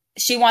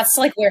 she wants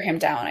to like wear him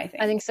down, I I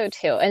think. think so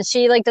too. And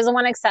she like doesn't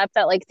want to accept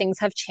that like things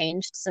have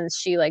changed since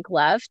she like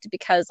left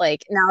because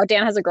like now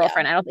Dan has a Yeah.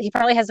 girlfriend. I don't he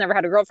probably has never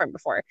had a girlfriend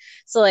before.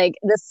 So like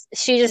this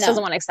she just doesn't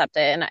No. want to accept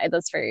it and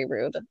that's very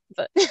rude.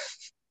 But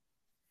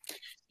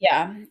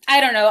Yeah.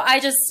 I don't know.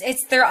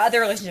 It's their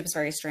other relationship is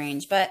very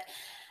strange. But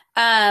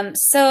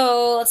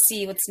so let's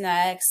see what's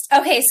next.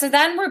 Okay, so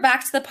then we're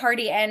back to the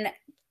party and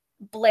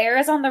Blair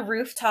is on the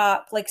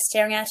rooftop, like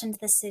staring out into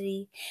the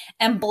city.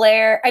 And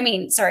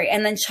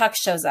and then Chuck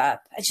shows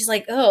up. And she's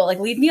like, oh, like,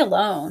 leave me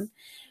alone.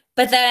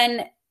 But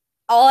then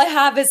all I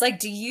have is like,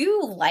 do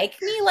you like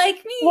me?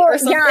 well, Or yeah,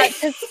 something.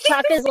 because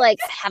Chuck is like,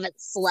 I haven't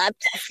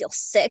slept. I feel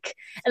sick.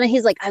 And then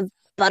he's like, I've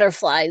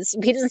butterflies.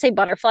 He doesn't say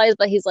butterflies,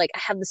 but he's like, I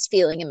have this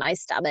feeling in my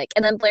stomach.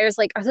 And then Blair's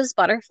like, are those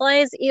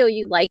butterflies? Ew,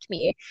 you like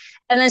me.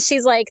 And then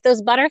she's like,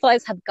 those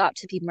butterflies have got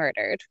to be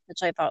murdered,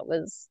 which I thought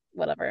was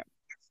whatever.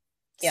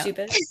 Yeah.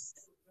 Stupid.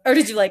 Or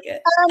did you like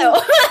it?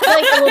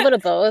 Like a little bit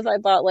of both. I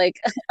thought like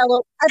I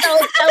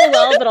thought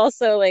LOL, but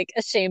also like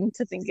ashamed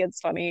to think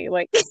it's funny.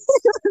 Like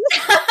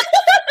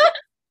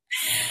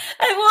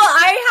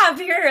I have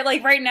here,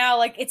 like right now,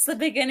 like it's the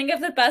beginning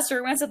of the best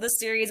romance of the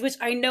series, which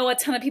I know a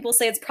ton of people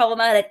say it's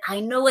problematic. I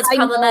know it's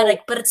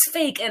problematic, but it's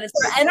fake and it's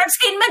for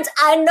entertainment.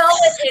 I know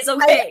it is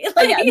okay.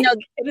 Yeah, no,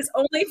 it is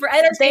only for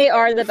entertainment. they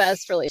are the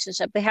best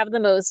relationship. They have the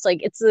most like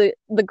it's the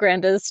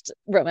grandest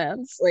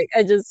romance. Like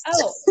I just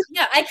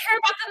yeah, I care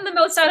about them the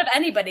most out of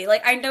anybody.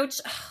 Like I know,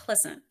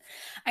 listen,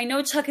 I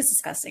know Chuck is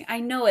disgusting. I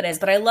know it is,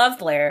 but I love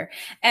Blair,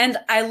 and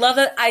I love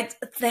that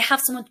they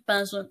have so much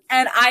passion,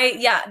 and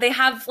they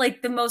have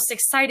like the most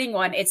exciting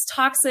one. It's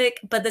toxic,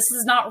 but this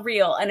is not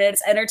real, and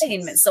it's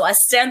entertainment. So I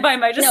stand by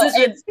my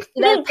decision.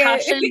 No, it's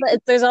passion, but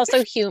there's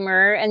also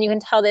humor, and you can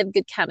tell they have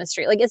good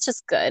chemistry. Like it's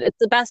just good. It's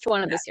the best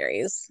one of the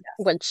series,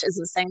 which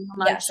isn't saying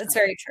much. Yes, it's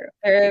very true.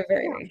 Very,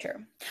 very, very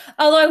true.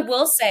 Although I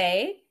will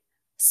say,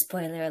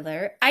 spoiler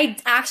alert, I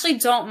actually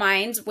don't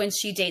mind when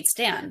she dates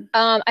Dan.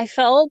 I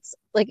felt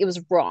like it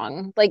was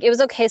wrong. Like it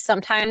was okay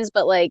sometimes,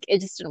 but like it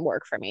just didn't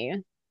work for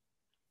me.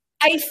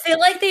 I feel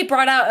like they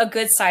brought out a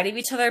good side of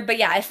each other, but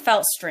yeah, it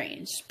felt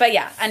strange. But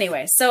yeah,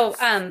 anyway, so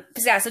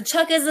so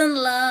Chuck is in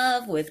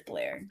love with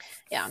Blair.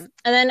 Yeah. And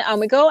then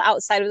we go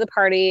outside of the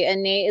party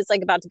and Nate is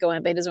like about to go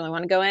in, but he doesn't really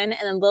want to go in. And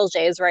then Lil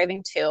J is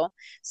arriving too.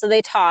 So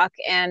they talk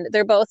and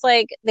they're both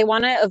like they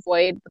want to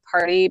avoid the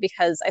party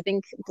because I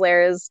think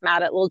Blair is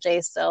mad at Lil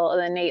J still.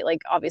 And then Nate like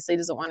obviously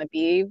doesn't want to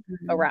be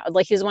around.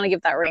 Like he doesn't want to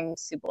give that ring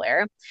to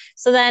Blair.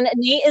 So then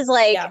Nate is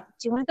like,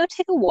 do you want to go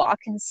take a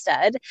walk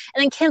instead?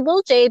 And then can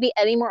Lil J be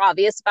any more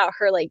obvious about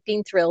her like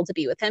being thrilled to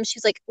be with him?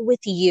 She's like, with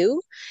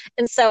you?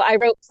 And so I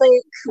wrote play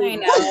it cool. I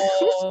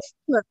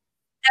know.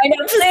 I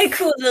know, play it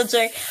cool, Lil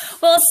J.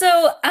 Well,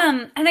 so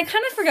and I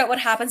kind of forgot what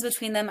happens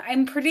between them.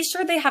 I'm pretty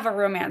sure they have a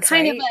romance,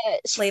 kind right?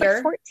 of later.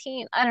 Like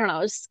 14. I don't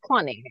know. Just come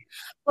on, Nate.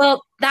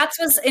 Well, that's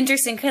what's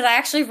interesting because I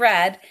actually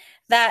read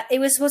that it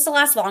was supposed to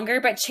last longer,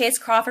 but Chase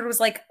Crawford was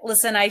like,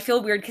 listen, I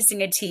feel weird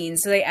kissing a teen,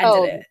 so they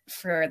ended it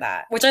for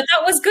that, which I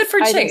thought was good for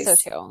Chase. I think so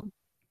too.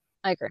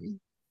 I agree.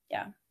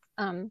 Yeah.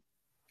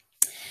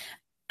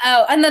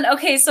 Oh, and then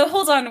okay, so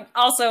hold on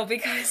also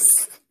because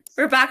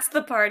we're back to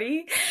the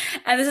party,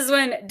 and this is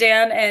when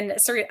Dan and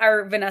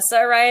Vanessa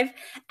arrive,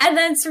 and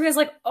then Serena's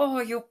like, "Oh,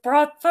 you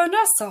brought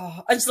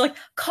Vanessa," and she's like,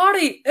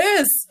 "Cardi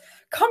is."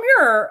 Come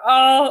here.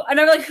 And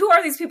I'm like, who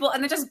are these people?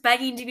 And they're just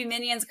begging to be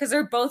minions because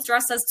they're both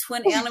dressed as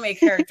twin anime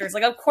characters.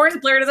 Like, of course,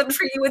 Blair doesn't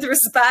treat you with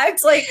respect.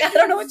 Like, I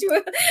don't know what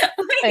you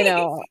I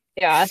know.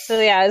 Yeah. So,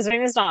 yeah,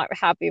 Serena's not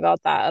happy about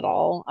that at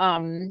all. Do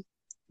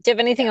you have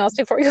anything else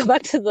before we go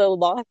back to the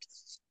loft?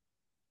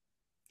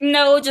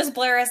 No, just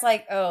Blair is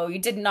like, oh, you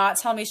did not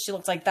tell me she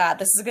looked like that.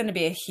 This is going to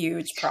be a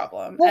huge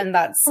problem. And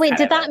that's wait,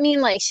 did that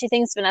mean like she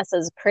thinks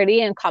Vanessa's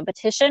pretty in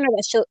competition or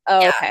that she? Oh,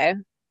 yeah. Okay.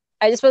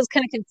 I just was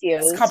kind of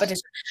confused.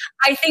 Competition.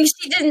 I think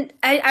she didn't.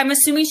 I'm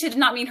assuming she did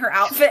not mean her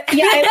outfit.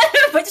 Yeah,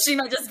 but she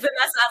meant just Vanessa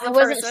as a I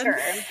wasn't person. sure.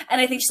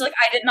 And I think she's like,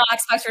 I did not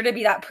expect her to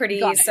be that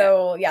pretty.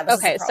 So yeah, this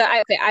okay. Is So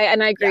I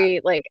agree.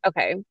 Yeah. Like,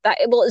 okay, that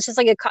well, it's just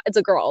like it's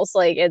a girl, so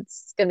like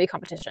it's gonna be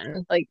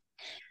competition. Like,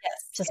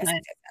 yes.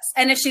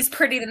 And if she's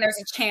pretty, then there's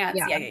a chance.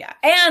 Yeah.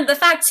 And the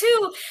fact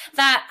too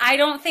that I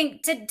don't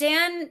think did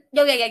Dan.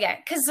 Yeah.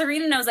 Because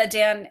Serena knows that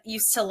Dan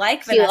used to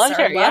like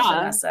Vanessa or love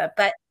Vanessa,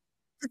 but.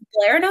 Does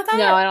Blair know that?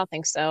 No, I don't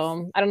think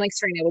so. I don't think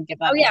Serena would give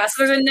that. Oh yeah,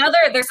 so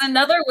there's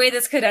another way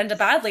this could end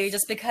badly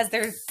just because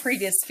there's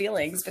previous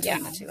feelings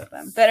between the two of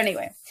them. But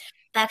anyway,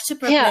 back to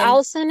Brooklyn. Yeah,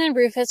 Allison and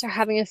Rufus are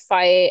having a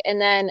fight,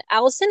 and then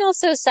Allison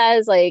also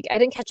says, like, I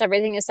didn't catch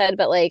everything you said,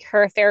 but like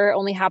her affair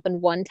only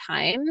happened one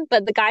time.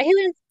 But the guy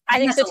who I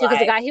think so too, because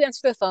the guy who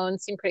answered the phone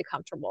seemed pretty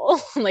comfortable.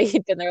 Like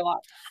he'd been there a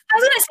lot. I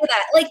was gonna say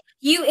that, like,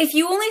 if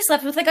you only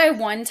slept with a guy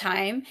one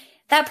time,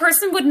 that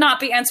person would not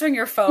be answering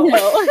your phone.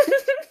 No.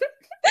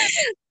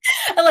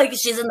 Like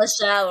she's in the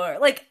shower.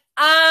 Like,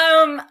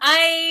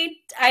 I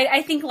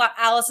think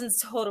Allison's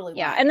totally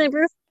lying. And then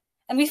Ruth,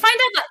 and we find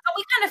out that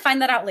we kind of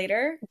find that out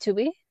later. Do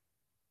we?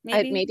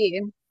 Maybe.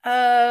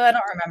 I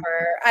don't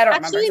remember. I don't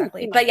remember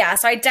exactly. But yeah,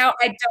 so I don't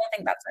think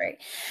that's right.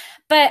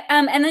 But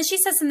and then she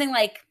says something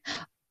like,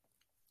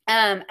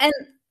 and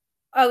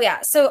oh yeah,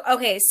 so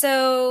okay,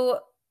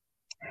 so.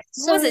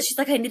 What was it? She's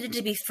like, I needed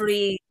to be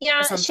free.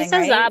 Yeah, she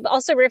says that. But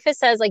also Rufus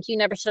says, like, you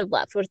never should have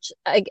left, which,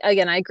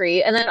 again, I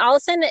agree. And then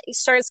Allison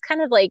starts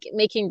kind of, like,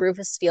 making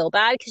Rufus feel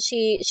bad because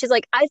she's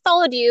like, I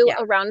followed you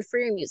around for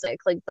your music,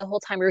 like, the whole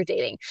time we were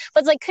dating.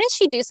 But it's like, couldn't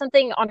she do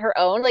something on her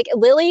own? Like,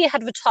 Lily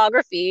had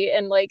photography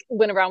and, like,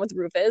 went around with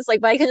Rufus.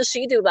 Like, why couldn't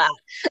she do that?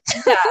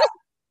 Yeah.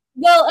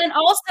 Well, and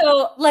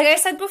also, like I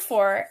said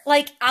before,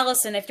 like,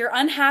 Allison, if you're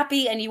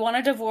unhappy and you want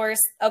a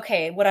divorce,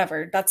 okay,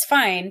 whatever, that's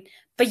fine.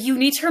 But you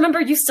need to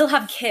remember you still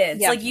have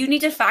kids. Yeah. Like, you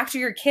need to factor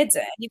your kids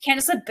in. You can't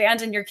just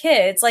abandon your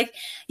kids. Like,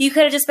 you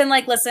could have just been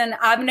like, listen,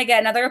 I'm going to get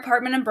another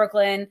apartment in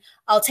Brooklyn.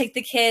 I'll take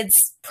the kids,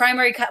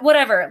 primary cut,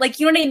 whatever. Like,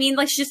 you know what I mean?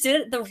 Like, she just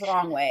did it the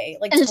wrong way.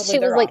 Like, and totally she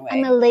was like, way.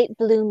 I'm a late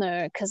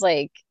bloomer. Because,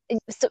 like,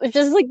 so it's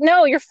just like,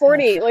 no, you're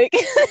 40. Like,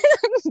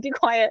 be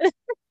quiet.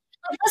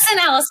 Listen,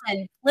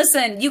 Allison,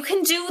 listen, you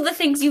can do the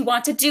things you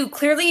want to do.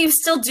 Clearly you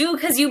still do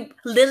because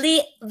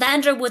Lily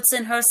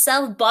Vanderwoodson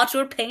herself bought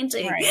your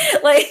painting. Right.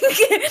 Like,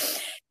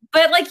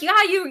 but like,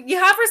 yeah, you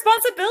have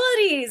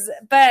responsibilities.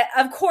 But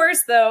of course,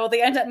 though,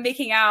 they end up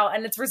making out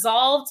and it's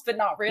resolved, but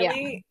not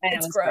really. Yeah,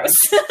 it's gross.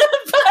 But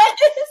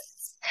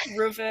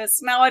Rufus,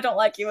 now I don't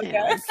like you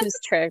again. He's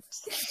tricked.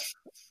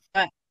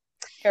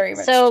 Very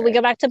much so we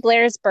go back to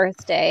Blair's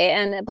birthday,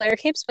 and Blair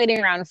keeps waiting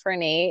around for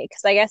Nate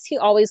because I guess he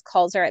always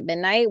calls her at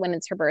midnight when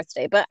it's her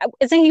birthday. But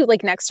isn't he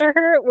like next to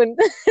her when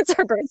it's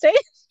her birthday?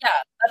 Yeah,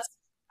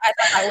 I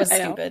thought that was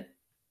stupid.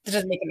 It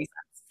doesn't make any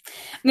sense.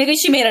 Maybe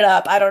she made it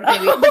up. I don't know.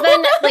 Maybe. But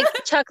then like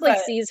Chuck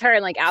sees her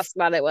and like asks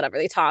about it, whatever,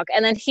 they talk.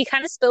 And then he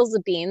kind of spills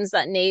the beans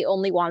that Nate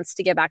only wants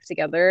to get back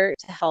together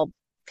to help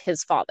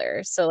his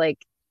father. So like,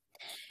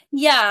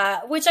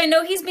 yeah, which I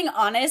know he's being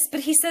honest, but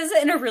he says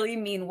it in a really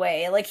mean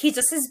way. Like he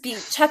just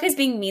Chuck is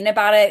being mean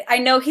about it. I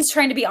know he's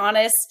trying to be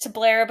honest to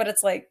Blair, but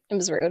it's like, it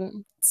was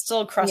rude.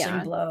 Still a crushing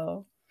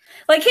blow.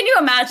 Like, can you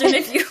imagine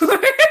if you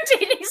were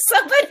dating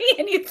somebody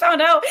and you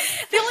found out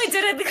they only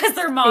did it because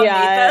their mom made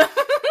them?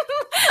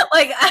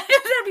 Like,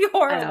 that'd be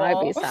horrible. I know,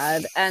 I'd be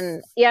sad.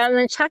 And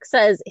then Chuck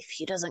says, if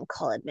he doesn't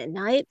call at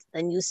midnight,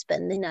 then you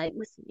spend the night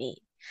with me.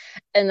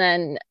 And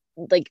then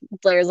like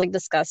Blair's like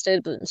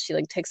disgusted, but she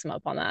like takes him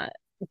up on that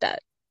bet.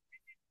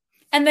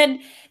 And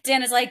then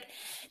Dan is like,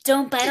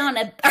 don't bite on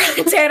it.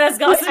 Dana's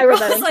gossip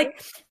was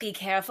like, be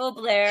careful,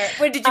 Blair.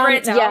 Wait, did you write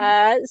it down?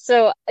 Yeah,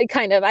 so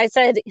I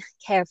said,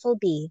 careful,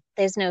 B.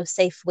 There's no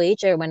safe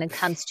wager when it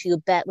comes to a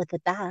bet with a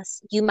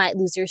bass. You might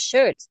lose your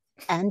shirt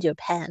and your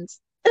pants.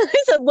 I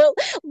said, well,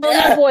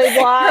 boy,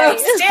 why?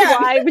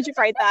 Why would you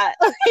write that?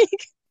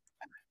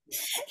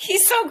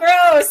 He's so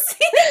gross.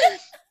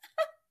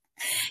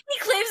 He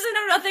claims to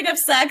know nothing of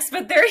sex,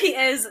 but there he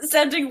is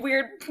sending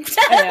weird.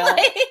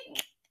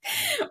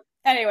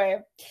 Anyway.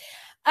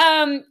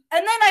 And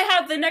then I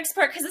have the next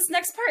part, because this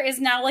next part is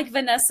now like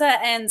Vanessa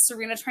and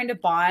Serena trying to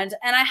bond.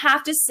 And I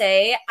have to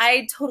say,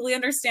 I totally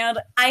understand.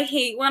 I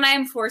hate when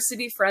I'm forced to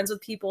be friends with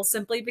people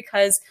simply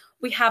because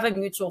we have a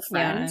mutual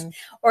friend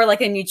or like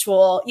a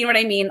mutual, you know what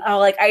I mean?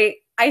 Like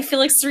I feel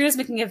like Serena's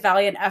making a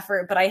valiant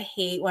effort, but I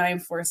hate when I'm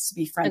forced to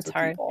be friends with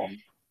people.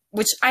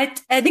 Which I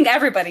think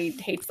everybody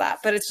hates that,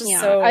 but it's just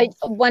so.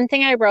 One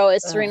thing I wrote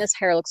is Serena's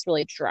hair looks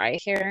really dry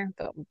here,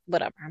 but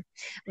whatever.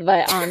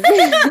 But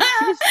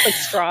like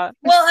straw.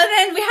 Well, and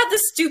then we have the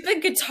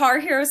stupid Guitar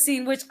Hero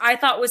scene, which I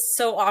thought was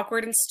so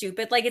awkward and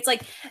stupid. Like it's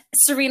like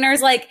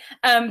Serena's like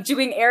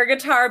doing air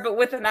guitar, but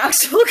with an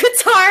actual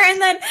guitar,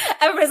 and then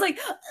everybody's like,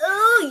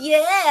 "Oh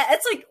yeah!"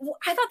 It's like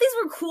I thought these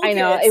were cool. I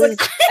know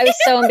kids. I was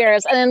so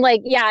embarrassed, and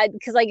then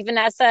because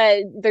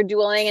Vanessa, they're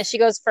dueling, and she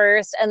goes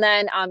first, and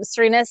then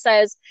Serena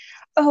says,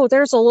 oh,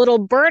 there's a little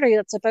birdie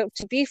that's about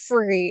to be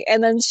free.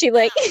 And then she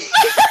like...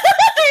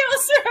 I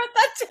also wrote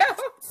that down.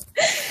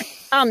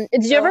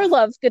 Did you ever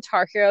love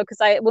Guitar Hero? Because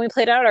when we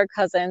played out at our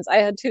cousins, I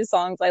had two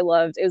songs I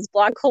loved. It was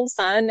Black Hole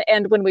Sun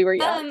and When We Were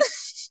Young.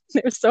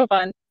 It was so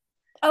fun.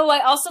 Oh,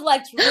 I also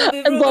liked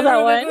I love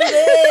that one.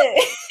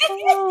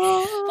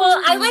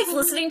 Well, I liked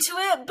listening to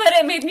it, but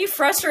it made me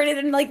frustrated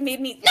and like made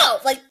me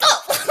like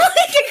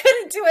I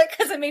couldn't do it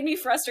because it made me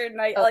frustrated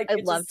and I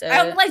loved it.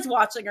 I liked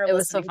watching her. It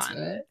was so fun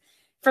to it.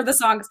 For the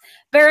songs.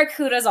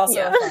 Barracuda is also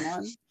a fun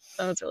one.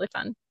 That was really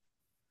fun.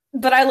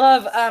 But I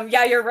love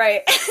yeah, you're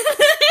right.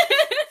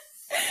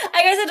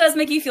 I guess it does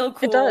make you feel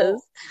cool. It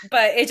does.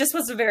 But it just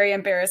was a very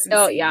embarrassing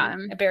scene. Yeah.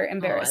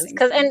 Embarrassing.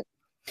 And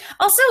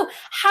also,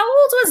 how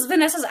old was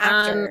Vanessa's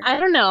actor? I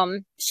don't know.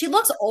 She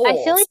looks old.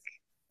 I feel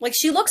like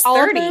she looks 30.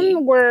 All of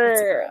them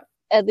were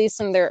at least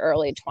in their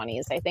early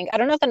 20s, I think. I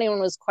don't know if anyone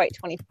was quite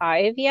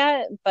 25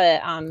 yet,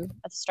 but at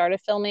the start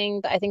of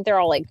filming, I think they're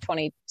all like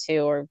 22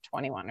 or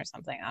 21 or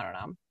something. I don't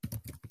know.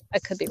 I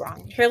could be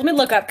wrong. Here, let me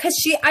look up because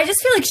I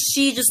just feel like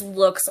she just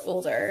looks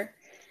older.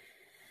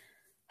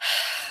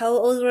 How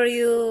old were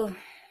you?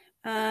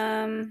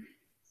 I'm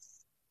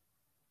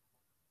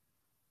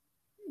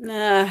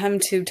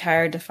too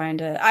tired to find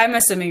it. I'm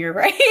assuming you're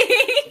right.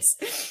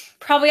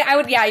 Probably,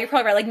 yeah, you're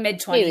probably right, like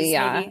mid-20s.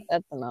 Yeah, maybe.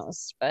 At the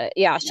most. But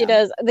yeah, she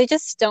does. They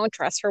just don't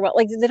dress her well.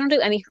 Like, they don't do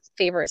any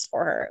favors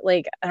for her.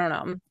 Like, I don't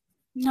know.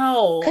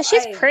 No. Because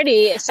she's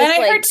pretty. It's just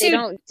like, they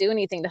don't do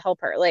anything to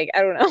help her. Like,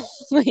 I don't know.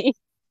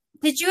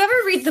 Did you ever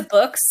read the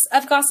books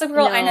of Gossip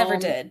Girl? No. I never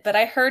did. But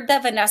I heard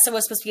that Vanessa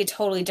was supposed to be a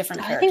totally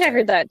different character. I think I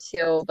heard that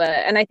too.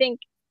 And I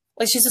think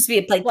like she's supposed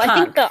to be like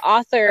I think the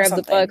author of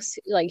the books,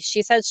 like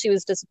she said she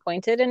was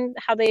disappointed in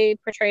how they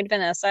portrayed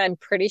Vanessa. I'm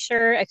pretty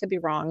sure, I could be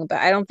wrong, but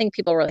I don't think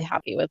people were really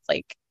happy with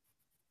like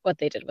what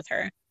they did with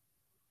her.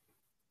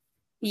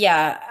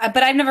 Yeah,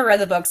 but I've never read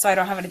the book, so I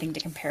don't have anything to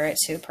compare it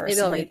to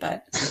personally.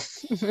 But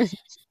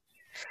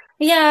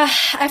yeah,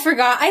 I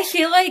forgot. I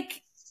feel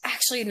like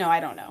actually no, I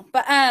don't know.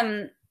 But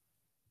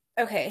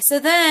okay, so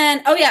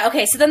then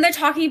so then they're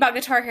talking about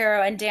Guitar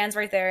Hero and Dan's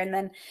right there, and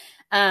then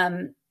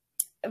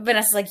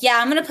Vanessa's like, yeah,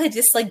 I'm gonna play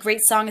this like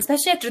great song,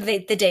 especially after the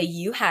day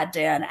you had,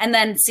 Dan. And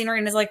then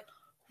Signorina's like,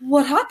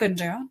 what happened,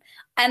 Dan?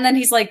 And then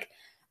he's like,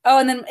 oh,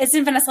 and then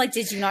isn't Vanessa like,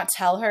 did you not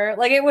tell her?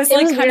 Like it was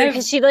kind of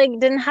because she like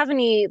didn't have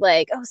any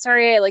like, oh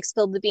sorry, I like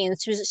spilled the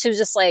beans. She was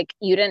just like,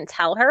 you didn't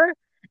tell her?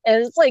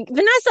 And it's like,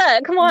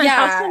 Vanessa, come on,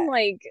 have some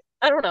like,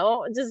 I don't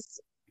know,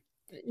 just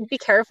be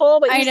careful.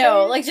 But I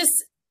know, like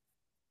just.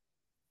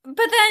 But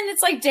then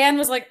it's like Dan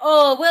was like,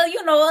 oh, well,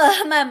 you know,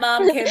 my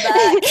mom came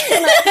back.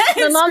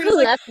 my mom who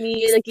left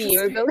me like a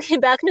year ago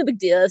came back, no big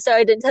deal. Sorry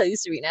I didn't tell you,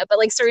 Serena. But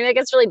like Serena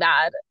gets really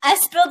mad. I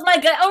spilled my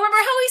gut. Oh, remember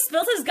how he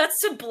spilled his guts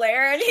to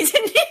Blair and he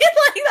didn't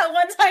like that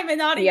one time and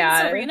not even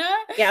Serena?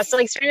 Yeah, so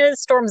like Serena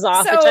storms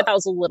off, which I thought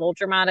was a little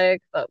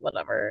dramatic, but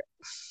whatever.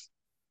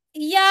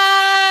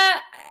 Yeah,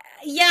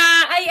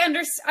 I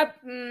understand.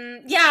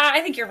 Yeah, I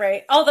think you're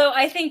right. Although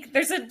I think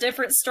there's a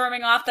different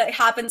storming off that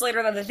happens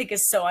later that I think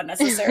is so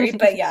unnecessary.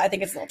 But yeah, I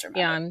think it's a little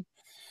dramatic.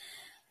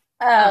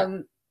 Yeah.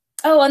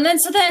 Oh, and then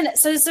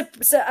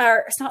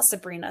it's not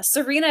Sabrina.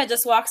 Serena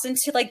just walks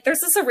into like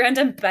there's this a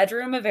random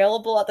bedroom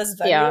available at this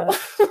venue,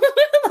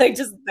 like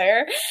just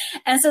there.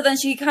 And so then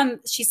she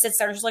sits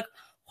there and she's like,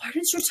 "Why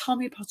didn't you tell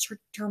me about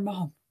your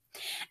mom?"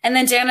 And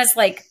then Jana's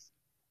like,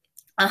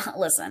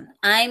 listen,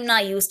 I'm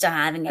not used to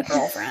having a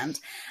girlfriend.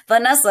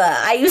 Vanessa,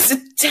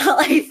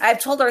 I've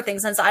told her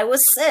things since I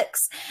was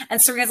 6. And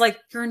Serena's like,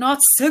 you're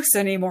not 6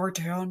 anymore,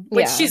 Dan.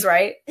 Which she's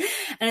right. And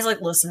he's like,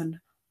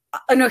 listen.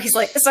 No, he's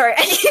like, sorry,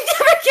 I keep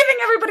never giving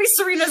everybody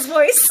Serena's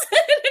voice.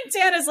 And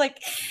Dan is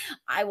like,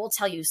 I will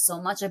tell you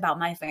so much about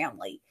my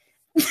family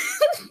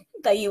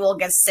that you will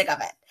get sick of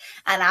it.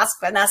 And ask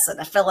Vanessa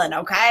to fill in,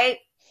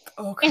 okay?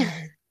 Okay.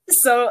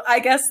 So I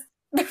guess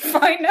they're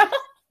fine now.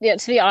 Yeah,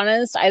 to be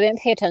honest, I didn't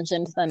pay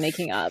attention to them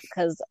making up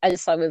because I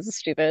just thought it was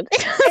stupid.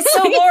 It's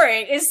so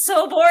boring. It's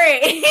so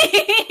boring.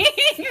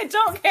 I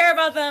don't care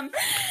about them.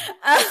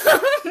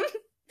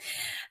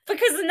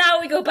 Because now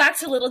we go back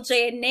to Little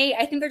J and Nate.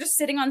 I think they're just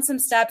sitting on some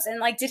steps and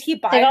like, did he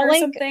buy her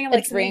something?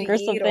 Like a drink or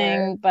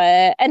something.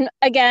 But and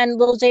again,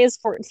 Little J is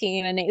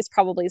 14 and Nate is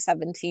probably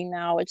 17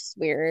 now, which is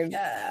weird.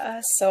 Yeah,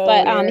 so.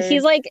 But weird.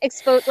 He's like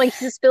exposed, like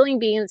he's spilling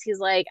beans. He's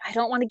like, I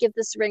don't want to give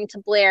this ring to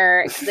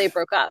Blair because they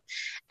broke up.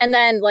 And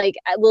then like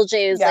Little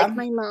J is like,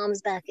 my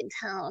mom's back in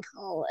town.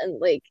 Oh, and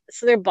like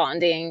so they're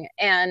bonding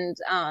and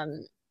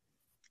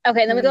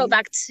okay, and then we go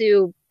back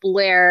to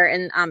Blair,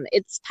 and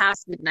it's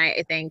past midnight,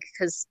 I think,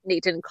 because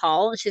Nate didn't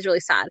call, and she's really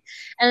sad.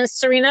 And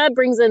Serena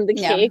brings in the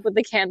cake with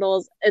the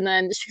candles, and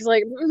then she's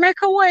like, make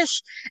a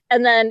wish!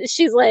 And then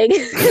she's like... I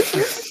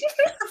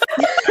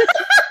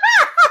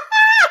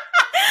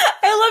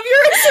love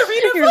your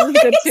Serena You're really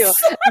good, too.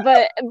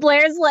 But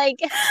Blair's like,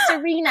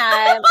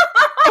 Serena...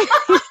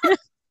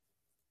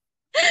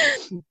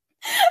 Can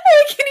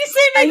you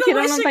say make a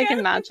wish I don't know if I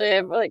can match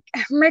it, but like,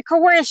 make a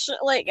wish!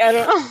 Like, I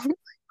don't know.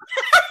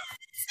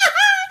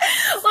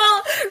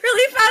 Well,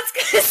 really fast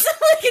because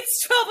like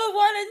it's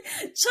 12:01 and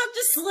Chuck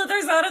just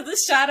slithers out of the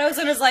shadows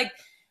and is like,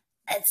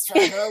 it's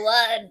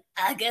 12:01.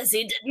 I guess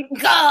he didn't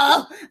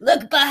call.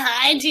 Look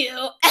behind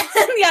you. And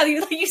yeah,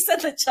 you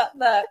said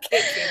the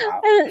cake came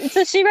out.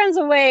 So she runs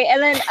away,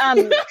 and then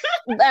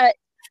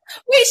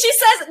wait, she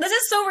says, this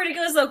is so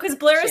ridiculous though, because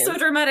Blair is so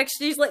dramatic.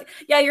 She's like,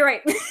 yeah, you're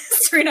right.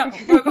 Serena,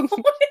 Blair's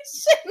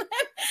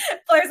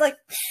like,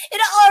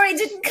 it already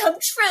didn't come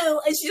true.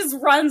 And she just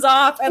runs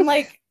off, and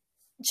like,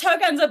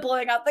 Chuck ends up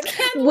blowing out the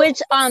candle.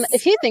 Which,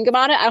 if you think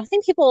about it, I don't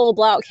think people will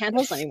blow out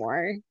candles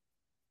anymore.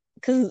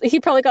 Because he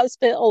probably got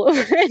spit all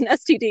over and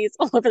STDs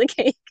all over the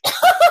cake.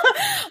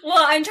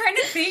 Well, I'm trying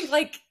to think,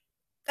 like,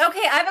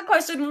 okay, I have a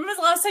question. When was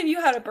the last time you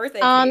had a birthday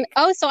cake?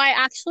 So I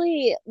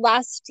actually,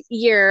 last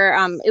year,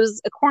 it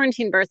was a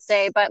quarantine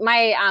birthday, but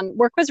my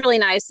work was really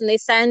nice, and they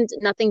send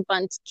nothing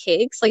but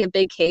cakes, like a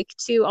big cake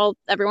to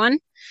everyone.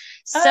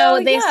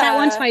 So they sent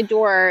one to my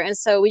door, and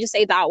so we just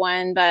ate that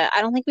one, but I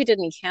don't think we did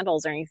any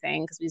candles or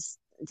anything, because we just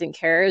didn't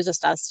care. It was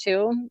just us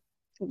two.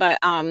 But,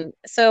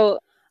 so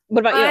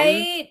what about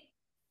you?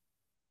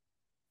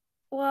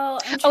 Well,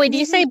 wait, did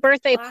you say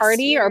birthday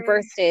party or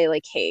birthday,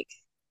 like, cake?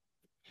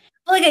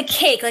 Like a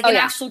cake, like an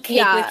actual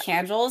cake with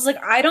candles.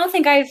 Like, I don't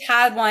think I've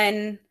had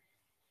one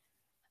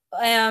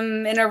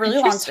in a really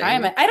long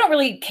time. I don't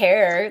really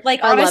care. Like,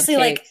 honestly,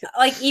 like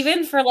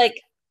even for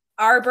like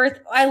our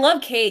I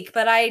love cake,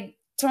 but I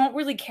don't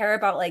really care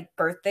about like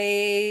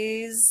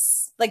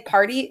birthdays, like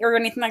party or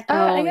anything like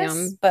that, I guess.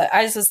 Yum. But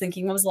I just was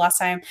thinking, when was the last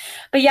time?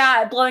 But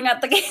yeah, blowing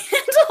out the candles.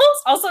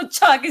 Also,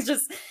 Chuck is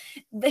just,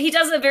 he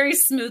does it very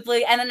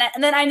smoothly. And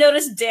then I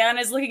noticed Dan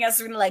is looking at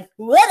Serena like,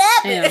 what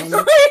happened?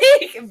 Like,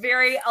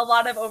 a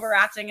lot of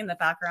overacting in the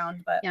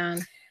background. But yeah.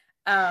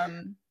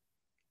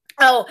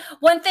 Oh,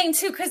 one thing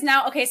too, because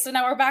now, okay, so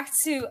now we're back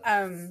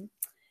to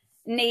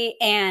Nate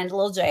and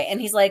Lil J,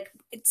 and he's like,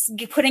 it's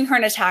putting her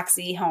in a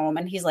taxi home,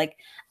 and he's like,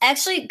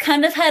 actually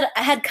I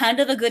had kind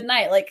of a good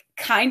night. Like,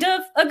 kind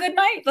of a good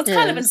night? That's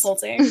kind of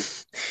insulting.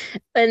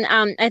 And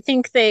I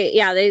think they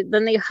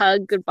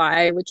hug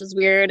goodbye, which is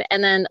weird.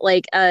 And then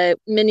like a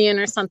minion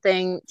or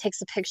something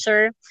takes a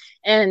picture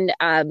and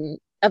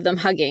of them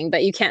hugging,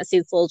 but you can't see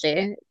it's Lil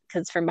J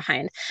because from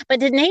behind. But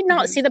did Nate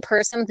not see the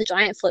person with the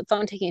giant flip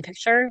phone taking a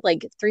picture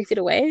like 3 feet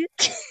away?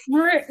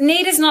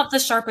 Nate is not the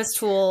sharpest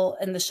tool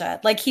in the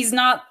shed. Like, he's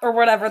not, or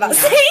whatever that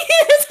saying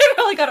is. I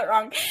really got it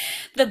wrong.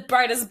 The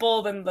brightest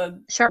bulb and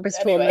the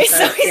sharpest tool in the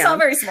shed. So he's not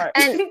very smart.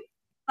 And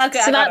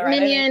okay, so that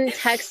minion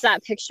texts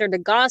that picture to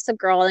Gossip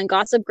Girl, and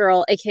Gossip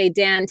Girl, aka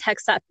Dan,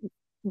 texts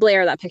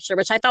Blair that picture,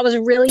 which I thought was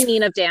really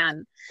mean of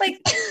Dan. Like,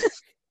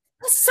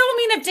 so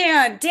mean of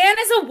Dan. Dan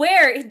is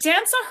aware.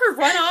 Dan saw her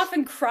run off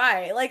and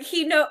cry. Like,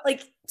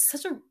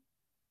 such a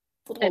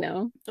little, I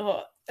know.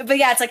 But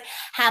yeah, it's like,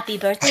 happy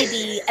birthday,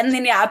 B. And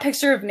then a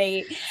picture of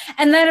Nate.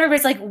 And then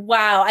everybody's like,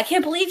 wow, I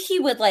can't believe he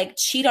would like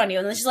cheat on you.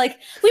 And then she's like,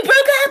 we broke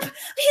up.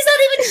 He's not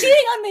even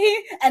cheating on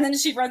me. And then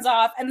she runs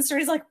off, and the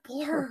story's like,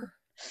 blur.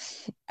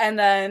 And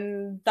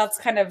then that's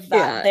kind of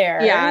that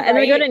there. Yeah. Right? And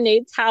we go to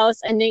Nate's house,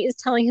 and Nate is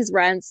telling his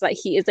rents that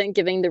he isn't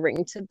giving the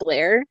ring to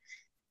Blair.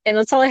 And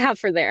that's all I have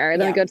for there.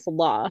 And then we go to the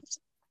loft.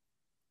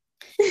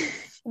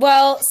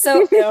 Well,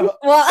 so before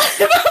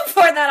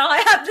that, all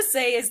I have to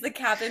say is the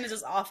captain is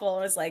just awful,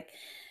 and it's like,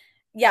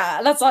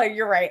 yeah, that's all.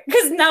 You're right.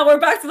 Because now we're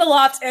back to the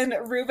loft, and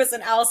Rufus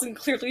and Allison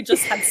clearly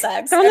just had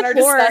sex and are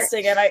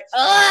disgusting. And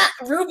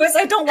Rufus,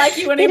 I don't like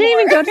you anymore. They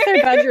didn't even go to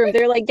their bedroom.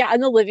 They're like,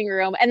 in the living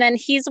room. And then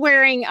he's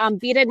wearing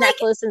beaded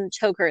necklace and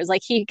chokers.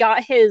 Like, he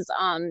got his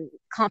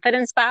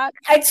confidence back.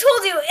 I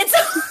told you,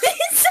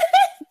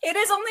 it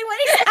is only when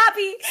he's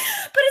happy.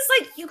 But it's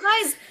like, you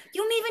guys,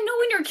 you don't even know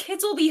when your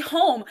kids will be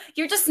home.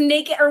 You're just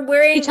naked or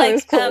wearing each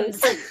other's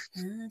clothes.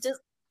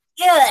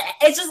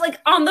 It's just like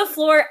on the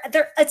floor.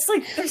 It's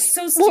like they're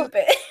so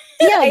stupid.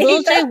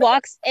 Lil J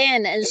walks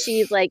in, and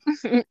she's like,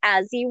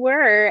 as you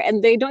were,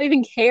 and they don't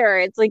even care.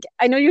 It's like,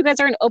 I know you guys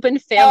are an open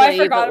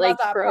family, but like,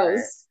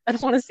 gross. I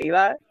don't want to see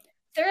that.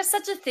 There is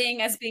such a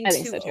thing as being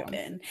too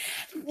open.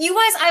 You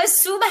guys, I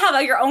assume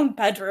have your own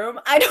bedroom.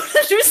 I don't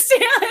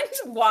understand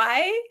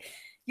why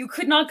you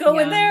could not go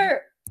in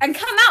there and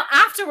come out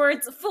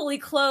afterwards fully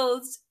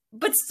clothed,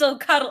 but still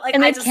cuddle. Like,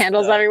 and there's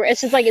candles everywhere.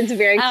 It's just like, it's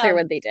very clear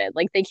what they did.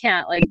 Like, they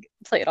can't like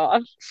play it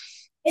off.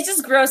 It's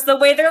just gross the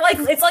way they're like,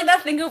 it's like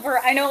that thing over,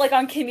 I know, like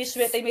on Kimmy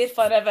Schmidt, they made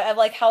fun of it, of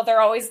like how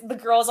the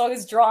girl's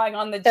always drawing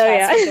on the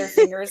chest with their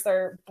fingers,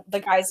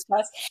 the guy's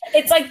chest.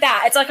 It's like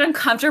that. It's like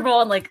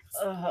uncomfortable and like,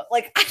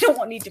 like, I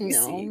don't need to be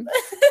seen.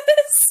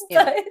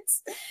 But,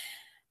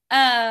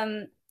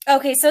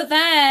 okay, so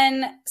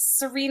then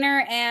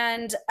Serena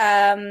and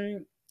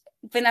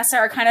Vanessa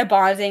are kind of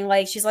bonding.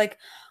 Like, she's like,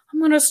 I'm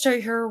going to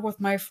stay here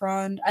with my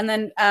friend. And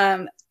then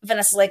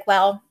Vanessa's like,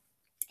 well,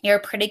 you're a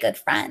pretty good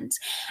friend.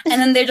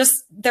 And then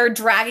they're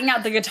dragging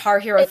out the Guitar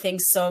Hero thing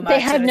so much.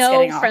 They had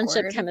no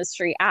friendship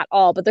chemistry at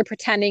all, but they're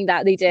pretending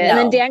that they did. No. And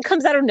then Dan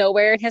comes out of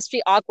nowhere and has to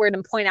be awkward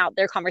and point out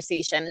their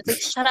conversation. It's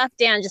like, shut up,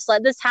 Dan. Just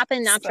let this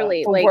happen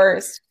naturally. Like,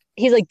 worst.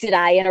 He's like, did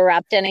I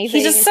interrupt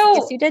anything? He's just so...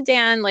 Yes, you did,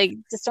 Dan. Like,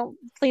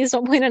 please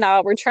don't point it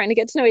out. We're trying to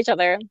get to know each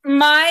other.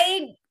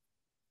 My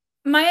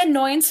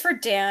annoyance for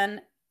Dan,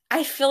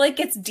 I feel like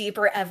it's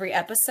deeper every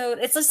episode.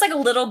 It's just like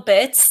little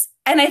bits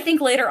and I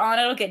think later on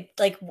it'll get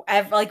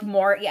like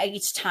more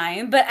each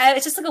time, but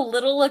it's just like a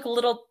little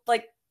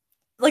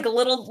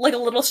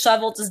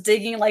shovel just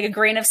digging like a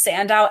grain of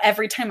sand out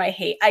every time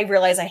I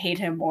realize I hate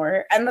him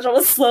more, and then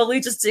it'll slowly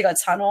just dig a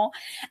tunnel.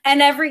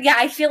 And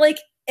I feel like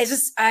it's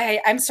just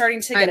I'm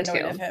starting to get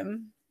annoyed of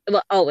him.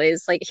 Well,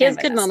 always, like, he has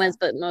good moments,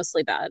 but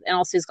mostly bad, and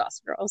also he's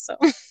Gossip Girl, so.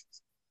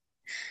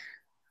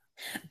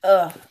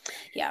 Ugh,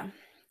 yeah.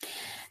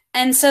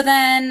 And so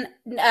then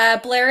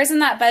Blair is in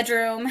that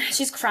bedroom.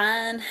 She's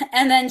crying.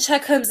 And then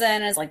Chuck comes in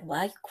and is like, why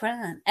are you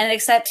crying? And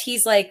except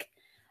he's like,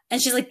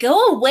 and she's like,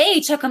 go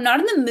away, Chuck. I'm not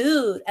in the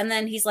mood. And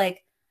then he's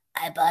like,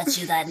 I bought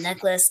you that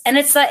necklace. And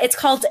it's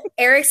called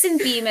Erickson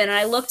Beeman. And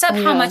I looked up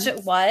how much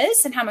it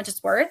was and how much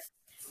it's worth.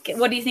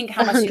 What do you think?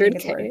 How much do you think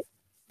it's worth?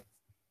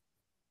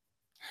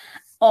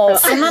 Oh,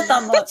 so not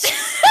that much.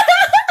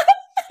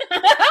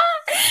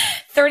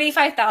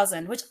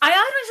 35,000, which I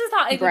honestly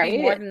thought it would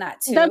be more than that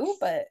too. That's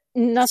but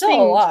nothing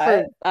still a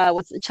lot. For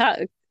what's the Chuck?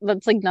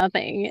 That's like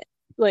nothing.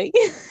 Like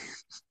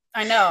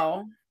I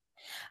know.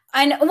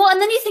 Well,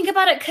 and then you think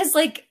about it because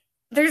like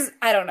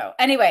I don't know.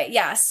 Anyway,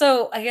 yeah.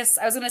 So I guess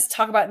I was going to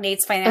talk about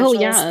Nate's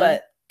financials,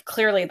 but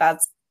clearly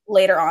that's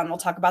later on. We'll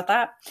talk about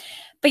that.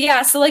 But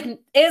yeah, so like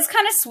it's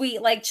kind of sweet.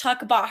 Like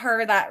Chuck bought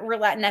her that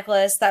roulette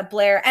necklace that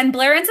Blair ends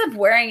up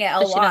wearing it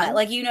a lot.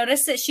 Like you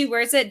notice that she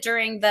wears it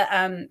during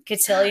the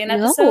Cotillion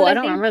episode. No, I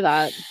don't remember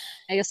that.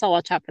 I guess I'll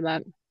watch after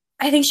that.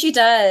 I think she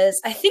does.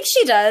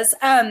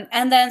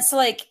 And then so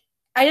like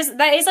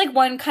that is like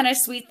one kind of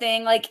sweet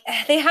thing. Like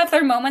they have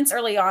their moments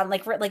early on,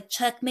 like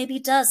Chuck maybe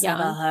does have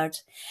a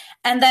heart.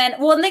 And then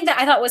one thing that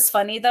I thought was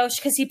funny though,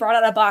 because he brought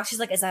out a box, she's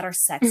like, "Is that our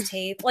sex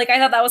tape?" Like I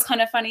thought that was kind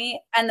of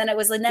funny. And then it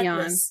was a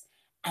necklace.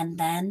 And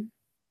then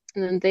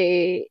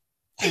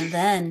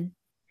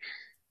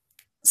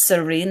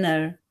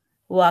Serena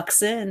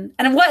walks in.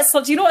 And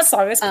do you know what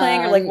song is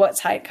playing, or like what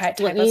type of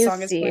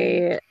song is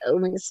playing?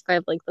 Let me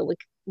describe like the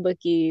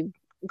wiki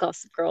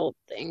Gossip Girl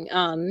thing.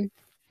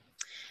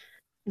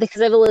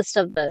 Because I have a list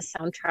of the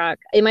soundtrack.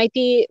 It might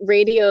be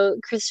Radio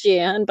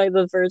Christiane by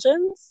the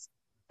Virgins.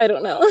 I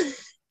don't know.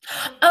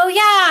 Oh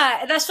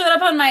yeah, that showed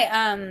up on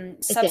my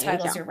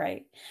subtitles. You're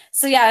right.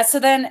 So yeah, so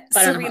then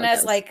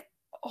Serena's like,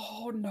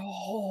 oh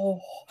no.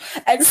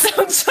 And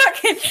so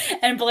Chuck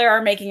and Blair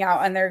are making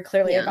out, and they're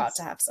clearly about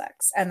to have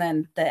sex. And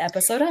then the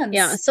episode ends.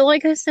 Yeah. So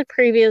like I said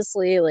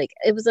previously, like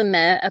it was a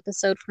meh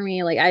episode for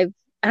me. Like I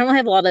don't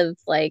have a lot of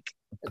like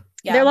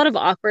there are a lot of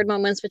awkward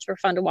moments which were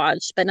fun to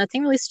watch, but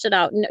nothing really stood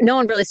out. No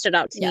one really stood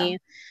out to me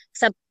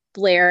except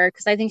Blair,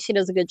 because I think she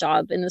does a good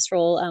job in this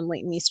role,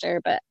 Leighton Meester.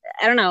 But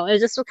I don't know. It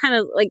just kind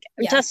of like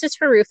justice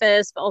for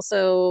Rufus, but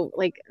also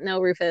like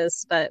no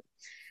Rufus, but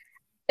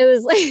it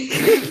was like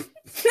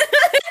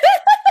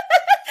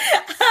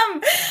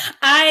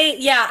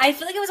I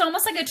feel like it was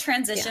almost like a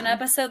transition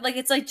episode. Like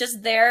it's like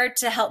just there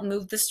to help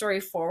move the story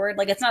forward.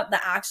 Like it's not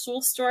the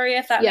actual story,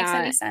 if that makes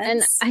any sense.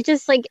 And I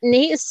just like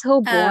Nate is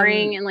so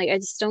boring, and like I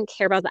just don't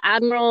care about the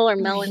Admiral or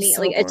Melanie.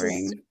 So like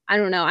I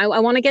don't know. I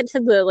want to get to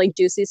the like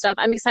juicy stuff.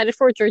 I'm excited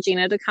for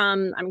Georgina to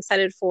come. I'm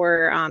excited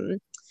for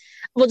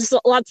just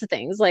lots of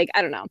things. Like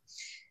I don't know.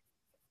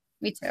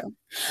 Me too.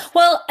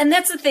 Well, and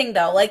that's the thing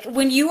though. Like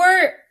when you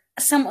are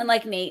someone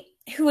like Nate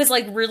who is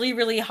like really,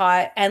 really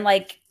hot, and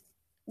like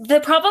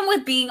the problem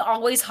with being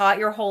always hot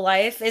your whole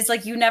life is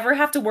like you never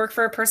have to work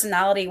for a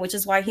personality, which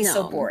is why he's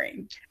so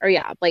boring. Or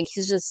like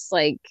he's just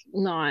like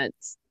not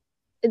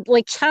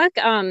like Chuck.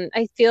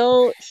 I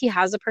feel he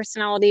has a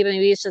personality, but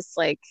maybe it's just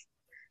like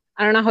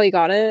I don't know how he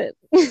got it.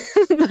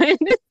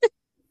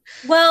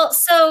 Well,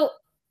 so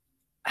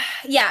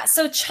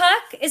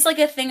Chuck is like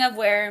a thing of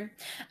where,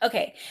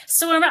 okay,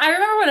 so I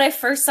remember when I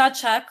first saw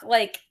Chuck,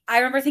 like I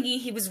remember thinking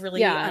he was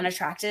really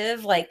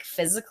unattractive, like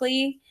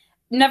physically.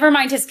 Never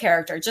mind his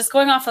character, just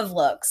going off of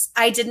looks.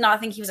 I did not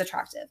think he was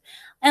attractive.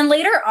 And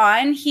later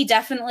on, he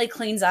definitely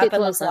cleans up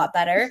and looks a lot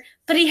better.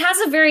 But he has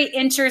a very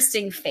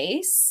interesting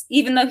face,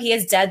 even though he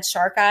has dead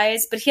shark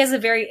eyes. But he has a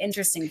very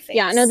interesting face.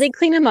 Yeah, no, they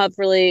clean him up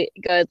really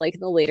good, like in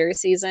the later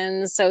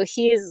seasons. So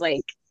he's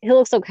like, he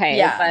looks okay.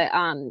 Yeah.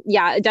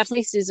 But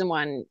definitely season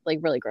 1, like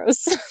really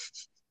gross.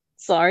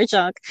 Sorry,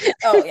 Chuck.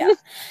 Oh, yeah.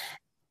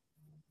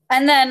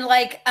 And then,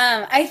 like,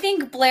 I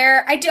think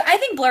Blair, I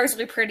think Blair's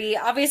really pretty.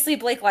 Obviously,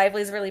 Blake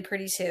Lively's really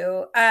pretty,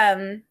 too.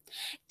 Dan,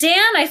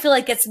 I feel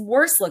like gets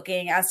worse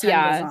looking as time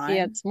goes on.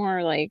 Yeah, it's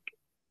more like...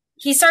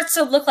 He starts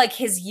to look like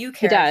his You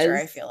character,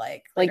 I feel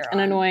like. Like an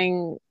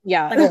annoying...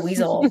 Yeah. Like a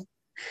weasel.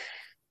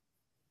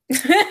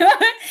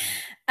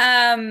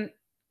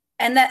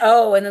 And then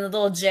the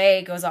little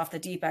J goes off the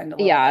deep end a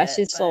little bit,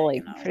 she's still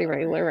like pretty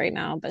regular right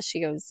now, but she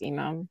goes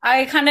emo.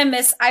 I kind of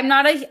miss. I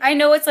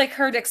know it's like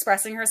her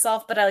expressing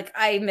herself, but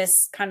I miss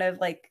kind of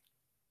like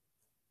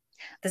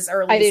this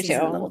early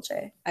season little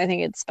J. I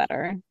think it's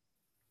better.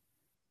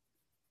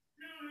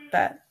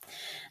 But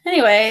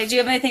anyway, do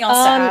you have anything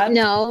else to add?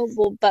 No,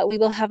 but we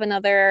will have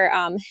another.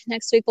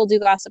 Next week we'll do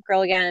Gossip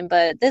Girl again,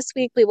 but this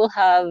week we will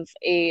have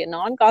a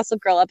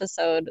non-Gossip Girl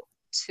episode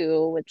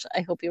 2, which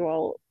I hope you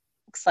all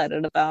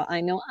excited about. I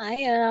know I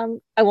am.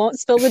 I won't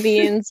spill the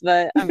beans,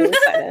 but I'm really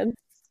excited.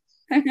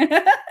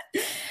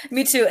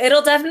 Me too.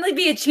 It'll definitely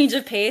be a change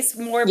of pace,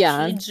 more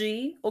Yeah.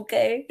 PG,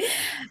 okay?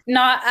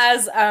 Not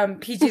as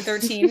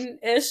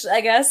PG-13-ish,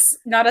 I guess,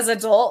 not as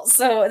adult.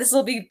 So this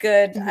will be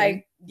good.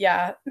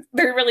 Yeah,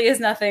 there really is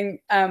nothing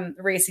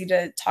racy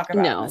to talk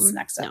about in this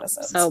next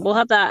episode. So we'll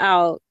have that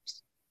out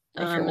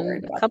in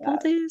a couple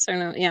days or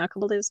no? Yeah, a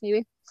couple days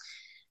maybe.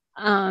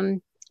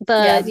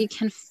 But you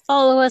can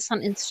follow us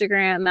on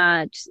Instagram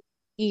at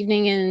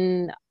Evening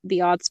in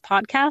the Odds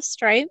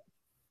Podcast, right?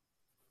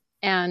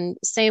 And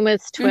same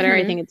with Twitter.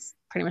 I think it's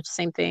pretty much the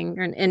same thing,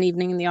 or an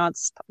Evening in the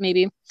Odds,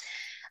 maybe.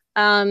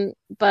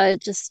 But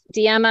just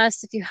DM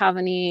us if you have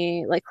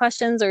any like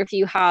questions, or if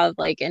you have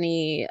like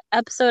any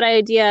episode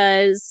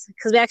ideas,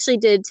 because we actually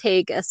did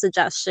take a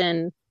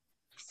suggestion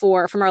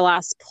from our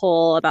last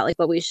poll about like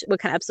what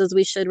kind of episodes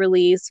we should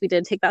release. We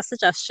did take that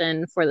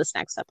suggestion for this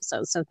next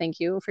episode, so thank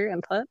you for your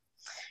input.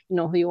 You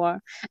know who you are.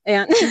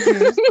 And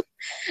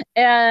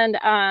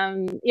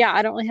and yeah,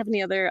 I don't really have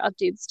any other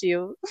updates. Do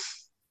you?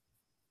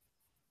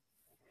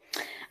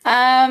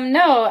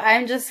 No,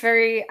 I just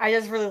really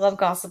love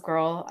Gossip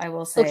Girl, I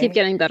will say. We'll keep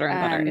getting better and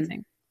better, I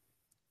think.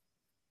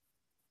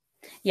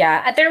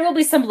 Yeah, there will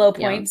be some low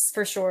points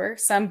for sure,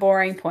 some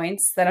boring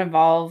points that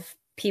involve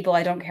people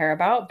I don't care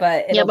about,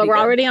 but we're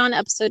already on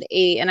episode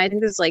 8, and I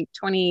think there's like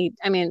 20.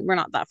 I mean, we're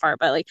not that far,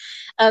 but like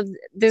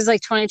there's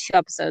like 22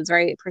 episodes,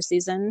 right, per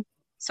season.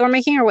 So we're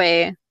making our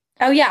way.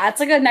 Oh yeah, it's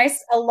like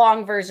a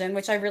long version,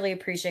 which I really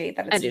appreciate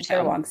that it's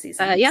a long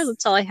season. Yeah,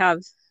 that's all I have.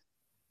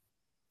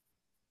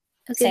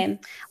 Okay. Same.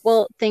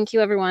 Well, thank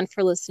you everyone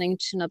for listening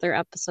to another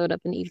episode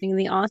of An Evening in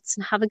the Aughts,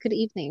 and have a good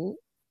evening.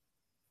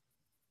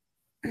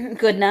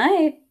 Good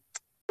night.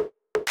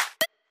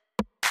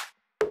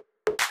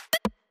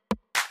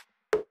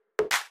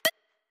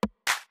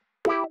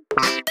 Wow.